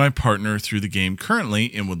helping my partner through the game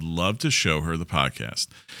currently and would love to show her the podcast.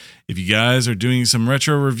 If you guys are doing some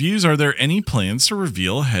retro reviews, are there any plans to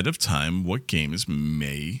reveal ahead of time what games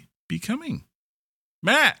may be coming?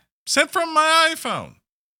 Matt, sent from my iPhone.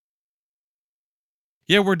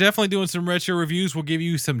 Yeah, we're definitely doing some retro reviews. We'll give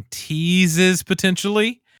you some teases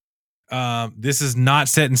potentially. This is not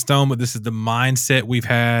set in stone, but this is the mindset we've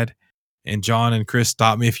had. And John and Chris,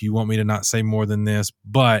 stop me if you want me to not say more than this.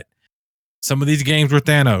 But some of these games were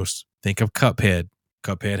Thanos. Think of Cuphead.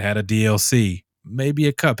 Cuphead had a DLC. Maybe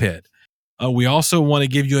a Cuphead. We also want to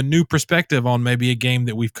give you a new perspective on maybe a game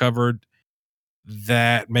that we've covered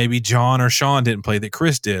that maybe John or Sean didn't play that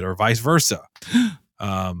Chris did, or vice versa. We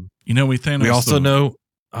Thanos. We also know.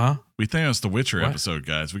 We Thanos the Witcher What? episode,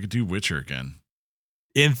 guys. We could do Witcher again.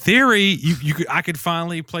 In theory, I could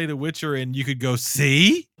finally play The Witcher, and you could go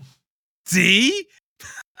see.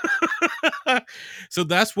 So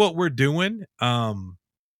that's what we're doing.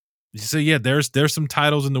 So yeah, there's some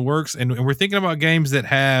titles in the works, and we're thinking about games that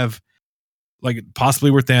have, like,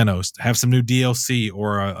 possibly with Thanos, have some new DLC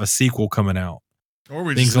or a sequel coming out, Or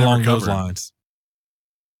we things just never along those covered. lines.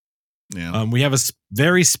 Yeah. We have a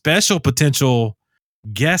very special potential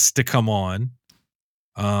guest to come on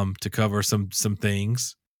to cover some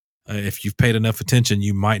things. If you've paid enough attention,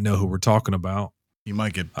 you might know who we're talking about. He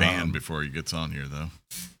might get banned before he gets on here, though.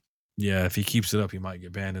 Yeah, if he keeps it up, he might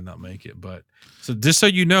get banned and not make it. But so just so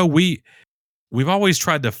you know, we've always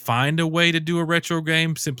tried to find a way to do a retro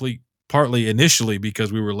game, partly initially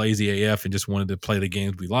because we were lazy AF and just wanted to play the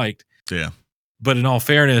games we liked. Yeah. But in all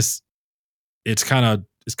fairness, it's kind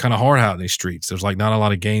of hard out in these streets. There's like not a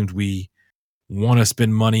lot of games we want to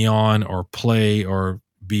spend money on or play or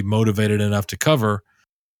be motivated enough to cover.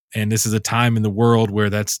 And this is a time in the world where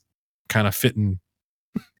that's kind of fitting.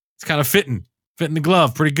 It's kind of fitting the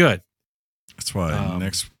glove pretty good. That's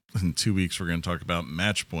why in 2 weeks we're going to talk about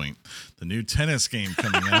Match Point, the new tennis game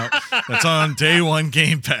coming out. That's on day one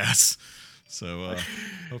Game Pass. So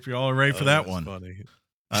hope you all are ready for that one. Funny.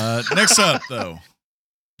 Next up, though,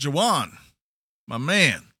 Jawan, my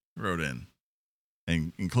man, wrote in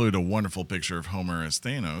and included a wonderful picture of Homer as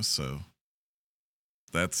Thanos. So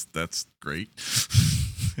that's great.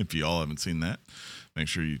 If you all haven't seen that, make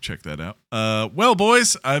sure you check that out. Well,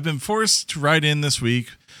 boys, I've been forced to write in this week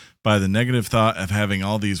by the negative thought of having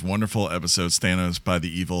all these wonderful episodes Thanos by the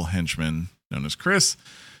evil henchman known as Chris.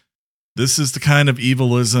 This is the kind of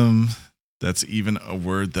evilism that's even a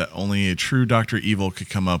word that only a true Dr. Evil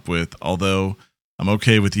could come up with, although I'm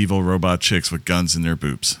okay with evil robot chicks with guns in their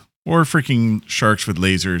boobs or freaking sharks with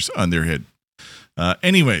lasers on their head.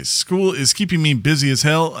 Anyways, school is keeping me busy as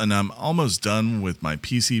hell, and I'm almost done with my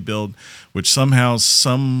PC build, which somehow,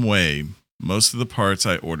 some way, most of the parts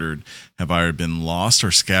I ordered have either been lost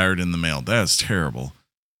or scattered in the mail. That is terrible.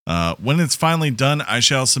 When it's finally done, I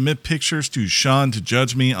shall submit pictures to Sean to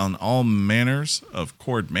judge me on all manners of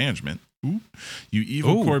cord management. Ooh, you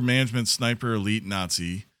evil cord management sniper elite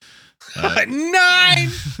Nazi. 9.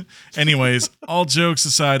 Anyways, all jokes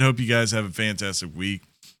aside, hope you guys have a fantastic week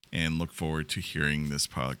and look forward to hearing this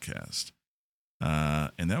podcast.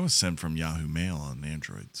 And that was sent from Yahoo Mail on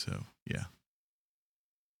Android. So yeah.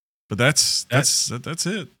 But that's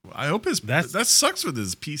it. I hope that sucks with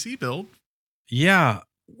his PC build. Yeah,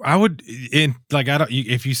 I would.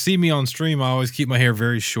 If you see me on stream, I always keep my hair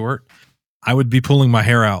very short. I would be pulling my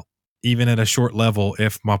hair out even at a short level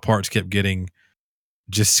if my parts kept getting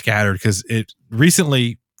just scattered. Because I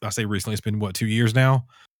say recently, it's been 2 years now.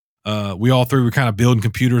 We all three were kind of building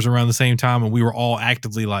computers around the same time, and we were all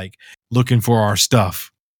actively like looking for our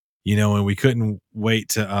stuff, and we couldn't wait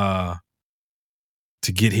to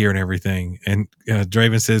get here and everything. And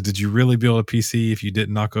Draven says, "Did you really build a PC if you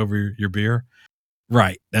didn't knock over your beer?"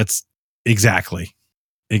 Right. That's exactly.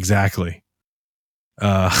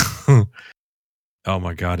 Oh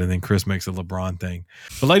my God. And then Chris makes a LeBron thing.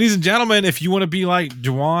 But ladies and gentlemen, if you want to be like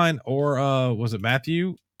Juwan or was it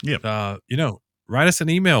Matthew? Yep. Write us an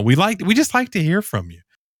email. We just like to hear from you.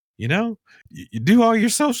 You do all your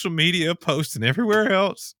social media posting everywhere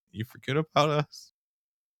else. You forget about us.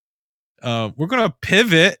 We're gonna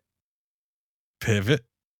pivot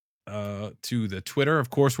to the Twitter. Of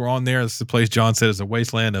course, we're on there. This is the place John said is a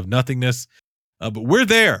wasteland of nothingness. But we're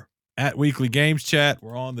there at Weekly Games Chat.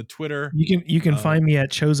 We're on the Twitter. You can find me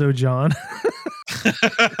at Chozo John.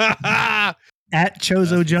 At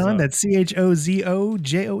Chozo John. That's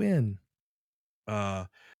CHOZOJON.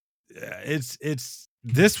 It's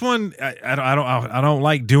this one. I don't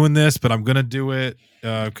like doing this, but I'm gonna do it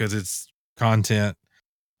because it's content.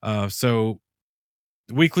 So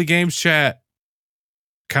Weekly Games Chat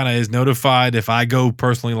kind of is notified if I go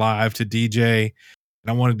personally live to DJ. And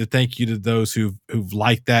I wanted to thank you to those who've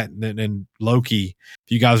liked that. And Loki,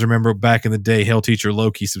 if you guys remember back in the day, Hell Teacher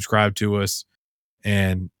Loki subscribed to us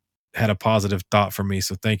and had a positive thought for me.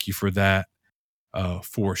 So thank you for that.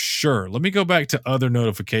 For sure. Let me go back to other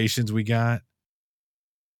notifications we got.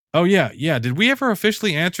 Oh yeah. Did we ever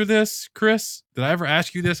officially answer this, Chris? Did I ever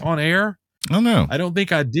ask you this on air? Oh no. I don't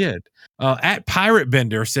think I did. At Pirate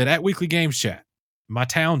Bender said at Weekly Games Chat, my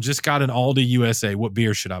town just got an Aldi USA. What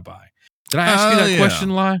beer should I buy? Did I ask you that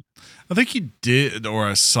question live? I think you did, or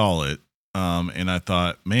I saw it. And I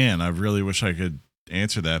thought, man, I really wish I could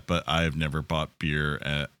answer that, but I've never bought beer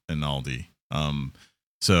at an Aldi.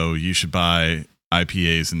 So you should buy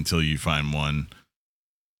IPAs until you find one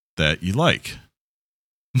that you like.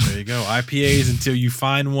 There you go. IPAs until you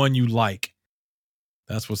find one you like.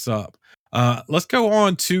 That's what's up. Let's go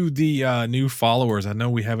on to the new followers. I know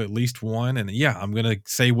we have at least one, and yeah, I'm gonna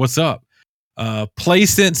say what's up. Play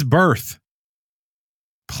Since Birth.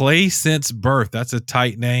 That's a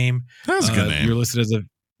tight name. That's a good name. You're listed as a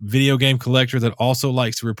video game collector that also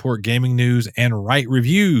likes to report gaming news and write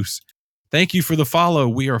reviews. Thank you for the follow.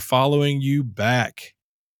 We are following you back.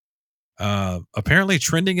 Apparently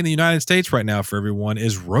trending in the United States right now for everyone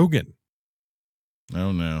is Rogan.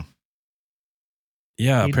 Oh no.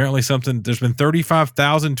 Yeah, apparently there's been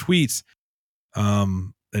 35,000 tweets.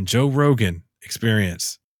 And Joe Rogan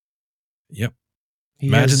experience. Yep.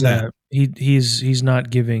 Imagine that. He's not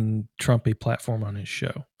giving Trump a platform on his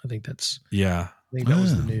show. I think that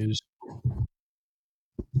was the news.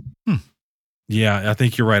 Yeah, I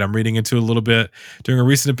think you're right. I'm reading into it a little bit. During a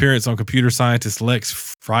recent appearance on computer scientist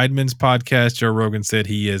Lex Friedman's podcast, Joe Rogan said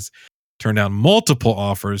he has turned down multiple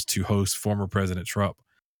offers to host former President Trump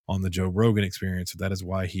on the Joe Rogan Experience. So that is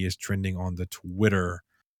why he is trending on the Twitter.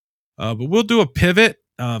 But we'll do a pivot.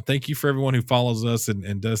 Thank you for everyone who follows us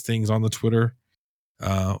and does things on the Twitter.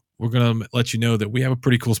 We're going to let you know that we have a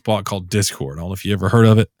pretty cool spot called Discord. I don't know if you ever heard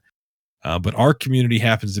of it. But our community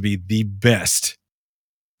happens to be the best,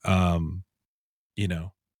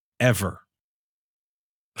 ever.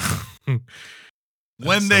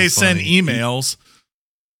 When they send emails,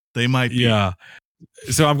 they might be. Yeah.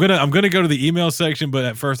 So I'm gonna go to the email section, but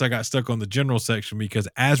at first I got stuck on the general section because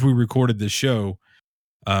as we recorded this show,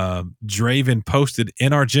 Draven posted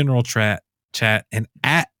in our general chat and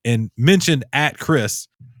mentioned at Chris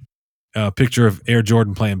a picture of Air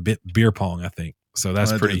Jordan playing beer pong, I think. So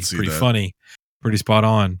that's pretty funny, pretty spot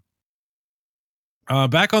on.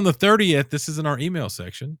 Back on the 30th, this is in our email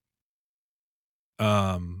section.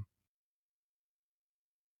 I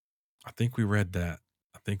think we read that.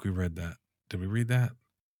 Did we read that?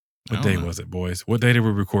 What day was it, boys? What day did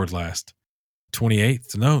we record last?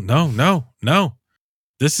 28th? No.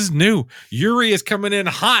 This is new. Yuri is coming in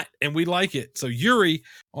hot, and we like it. So Yuri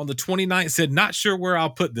on the 29th said, not sure where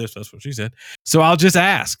I'll put this. That's what she said. So I'll just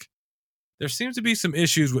ask. There seems to be some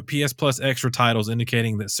issues with PS Plus Extra titles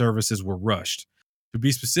indicating that services were rushed. To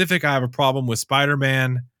be specific, I have a problem with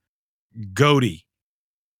Spider-Man Goaty.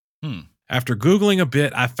 After Googling a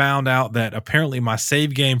bit, I found out that apparently my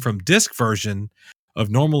save game from disc version of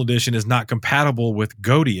normal edition is not compatible with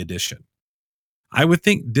Goaty edition. I would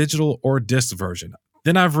think digital or disc version.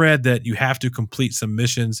 Then I've read that you have to complete some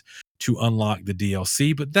missions to unlock the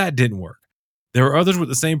DLC, but that didn't work. There are others with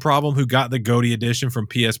the same problem who got the Goaty edition from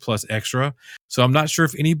PS Plus Extra, so I'm not sure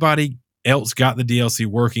if anybody else got the DLC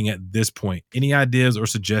working at this point. Any ideas or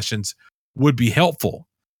suggestions would be helpful.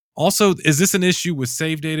 Also, is this an issue with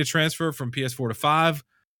save data transfer from PS4 to 5?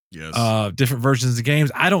 Yes. Different versions of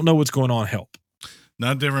games. I don't know what's going on. Help.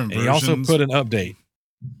 Not different versions. He also put an update.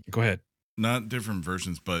 Go ahead. Not different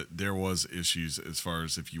versions, but there was issues as far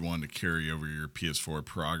as if you wanted to carry over your PS4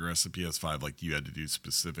 progress to PS5, like you had to do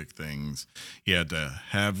specific things. You had to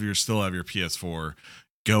still have your PS4,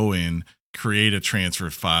 go in, create a transfer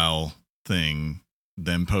file thing,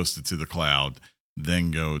 then post it to the cloud, then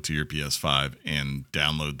go to your PS5 and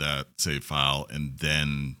download that save file, and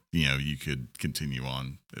then you could continue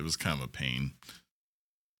on. It was kind of a pain.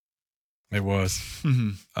 It was.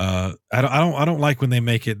 I don't like when they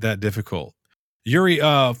make it that difficult. Yuri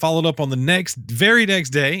followed up on the very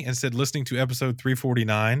next day and said, listening to episode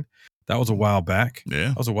 349. That was a while back. Yeah,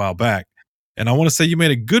 that was a while back. And I want to say you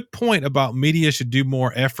made a good point about media should do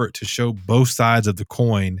more effort to show both sides of the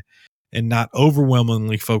coin and not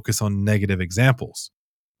overwhelmingly focus on negative examples.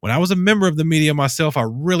 When I was a member of the media myself, I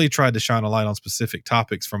really tried to shine a light on specific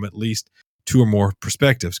topics from at least two or more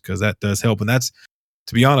perspectives, because that does help. And that's,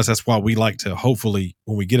 to be honest, that's why we like to, hopefully,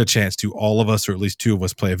 when we get a chance to, all of us or at least two of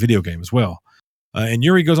us play a video game as well. And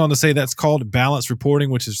Yuri goes on to say that's called balanced reporting,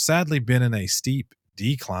 which has sadly been in a steep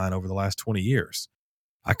decline over the last 20 years.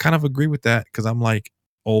 I kind of agree with that because I'm like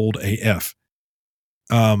old AF.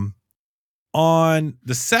 On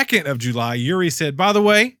the 2nd of July, Yuri said, by the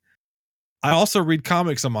way, I also read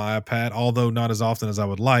comics on my iPad, although not as often as I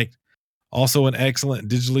would like. Also an excellent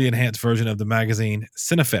digitally enhanced version of the magazine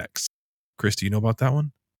Cinefex. Chris, do you know about that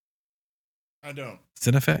one? I don't.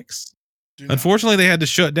 Cinefex? Unfortunately, they had to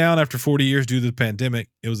shut down after 40 years due to the pandemic.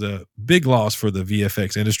 It was a big loss for the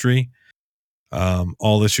VFX industry.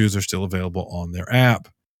 All issues are still available on their app.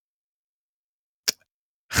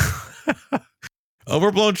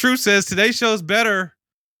 Overblown Truth says today's show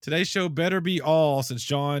better be all since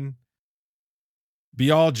John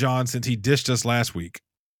since he dished us last week.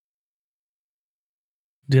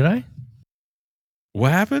 Did I?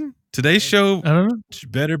 What happened? Today's show I don't know.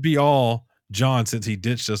 better be all John since he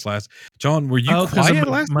ditched us last. John, were you quiet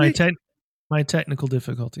last week? My technical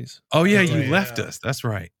difficulties. Oh yeah, you left us. That's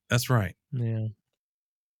right. Yeah.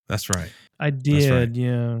 That's right. I did, right.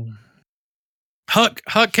 yeah.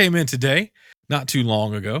 Huck came in today, not too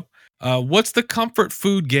long ago. What's the comfort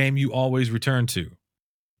food game you always return to?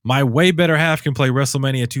 My way better half can play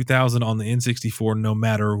WrestleMania 2000 on the N64 no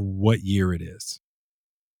matter what year it is.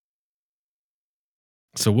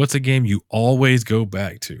 So what's a game you always go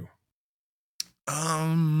back to?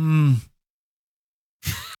 NBA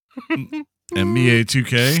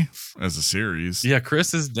 2K as a series. Yeah,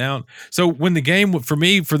 Chris is down. So when the game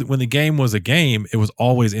when the game was a game, it was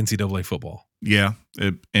always NCAA football. Yeah,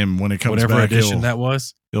 and when it comes whatever back, edition that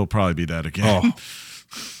was, it'll probably be that again. Oh.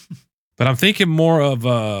 But I'm thinking more of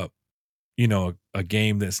a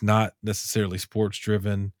game that's not necessarily sports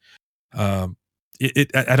driven. I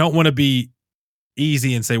don't want to be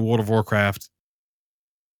easy and say World of Warcraft,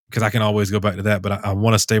 because I can always go back to that, but I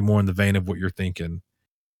want to stay more in the vein of what you're thinking.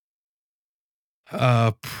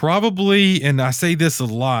 Probably, and I say this a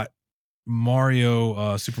lot,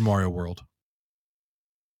 Super Mario World.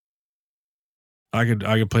 I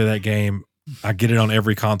could play that game. I get it on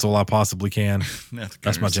every console I possibly can.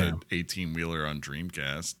 That's my jam. 18-wheeler on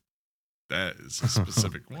Dreamcast. That is a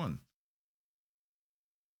specific one.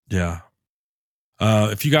 Yeah.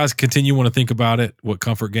 If you guys want to think about it, what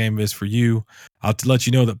comfort game is for you, I'll let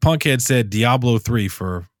you know that Punkhead said Diablo 3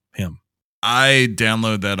 for him. I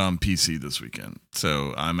downloaded that on PC this weekend,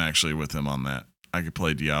 so I'm actually with him on that. I could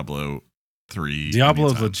play Diablo 3.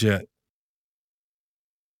 Diablo's legit.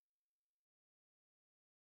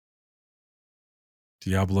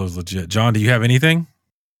 Diablo's legit. John, do you have anything?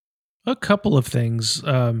 A couple of things.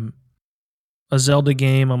 A Zelda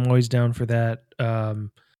game, I'm always down for that.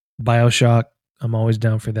 BioShock, I'm always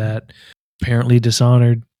down for that. Apparently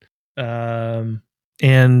Dishonored. And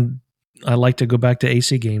I like to go back to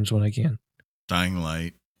AC games when I can. Dying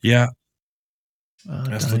Light. Yeah,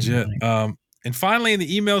 that's Dying legit. Light. And finally, in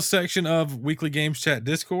the email section of Weekly Games Chat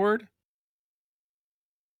Discord,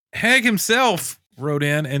 Heg himself wrote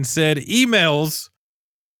in and said emails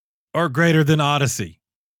are greater than Odyssey.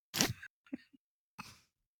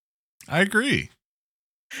 I agree.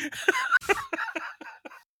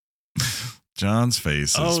 John's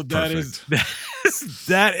face is perfect.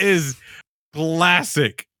 That is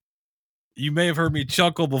classic. You may have heard me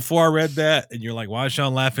chuckle before I read that, and you're like, why is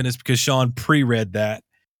Sean laughing? It's because Sean pre-read that,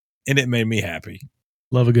 and it made me happy.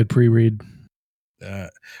 Love a good pre-read.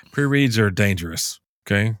 Pre-reads are dangerous.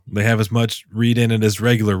 Okay. They have as much read in it as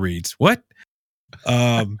regular reads. What?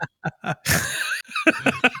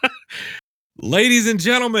 Ladies and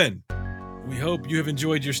gentlemen, we hope you have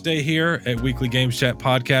enjoyed your stay here at Weekly Games Chat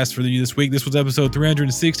Podcast for you this week. This was episode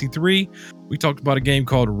 363. We talked about a game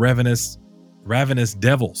called Ravenous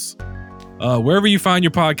Devils. Wherever you find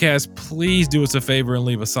your podcast, please do us a favor and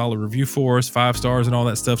leave a solid review for us, 5 stars and all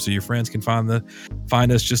that stuff, so your friends can find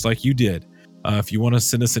us just like you did. If you want to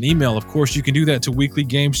send us an email, of course, you can do that to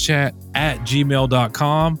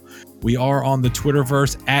weeklygameschat@gmail.com. We are on the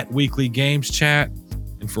Twitterverse @weeklygameschat.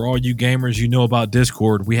 And for all you gamers, you know about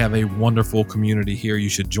Discord. We have a wonderful community here. You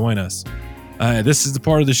should join us. This is the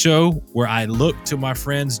part of the show where I look to my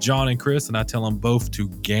friends, John and Chris, and I tell them both to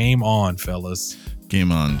game on, fellas.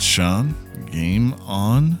 Game on, Sean. Game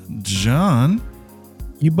on, John.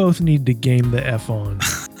 You both need to game the F on.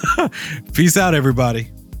 Peace out,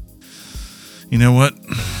 everybody. You know what?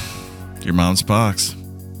 Your mom's box.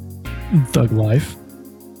 Thug life.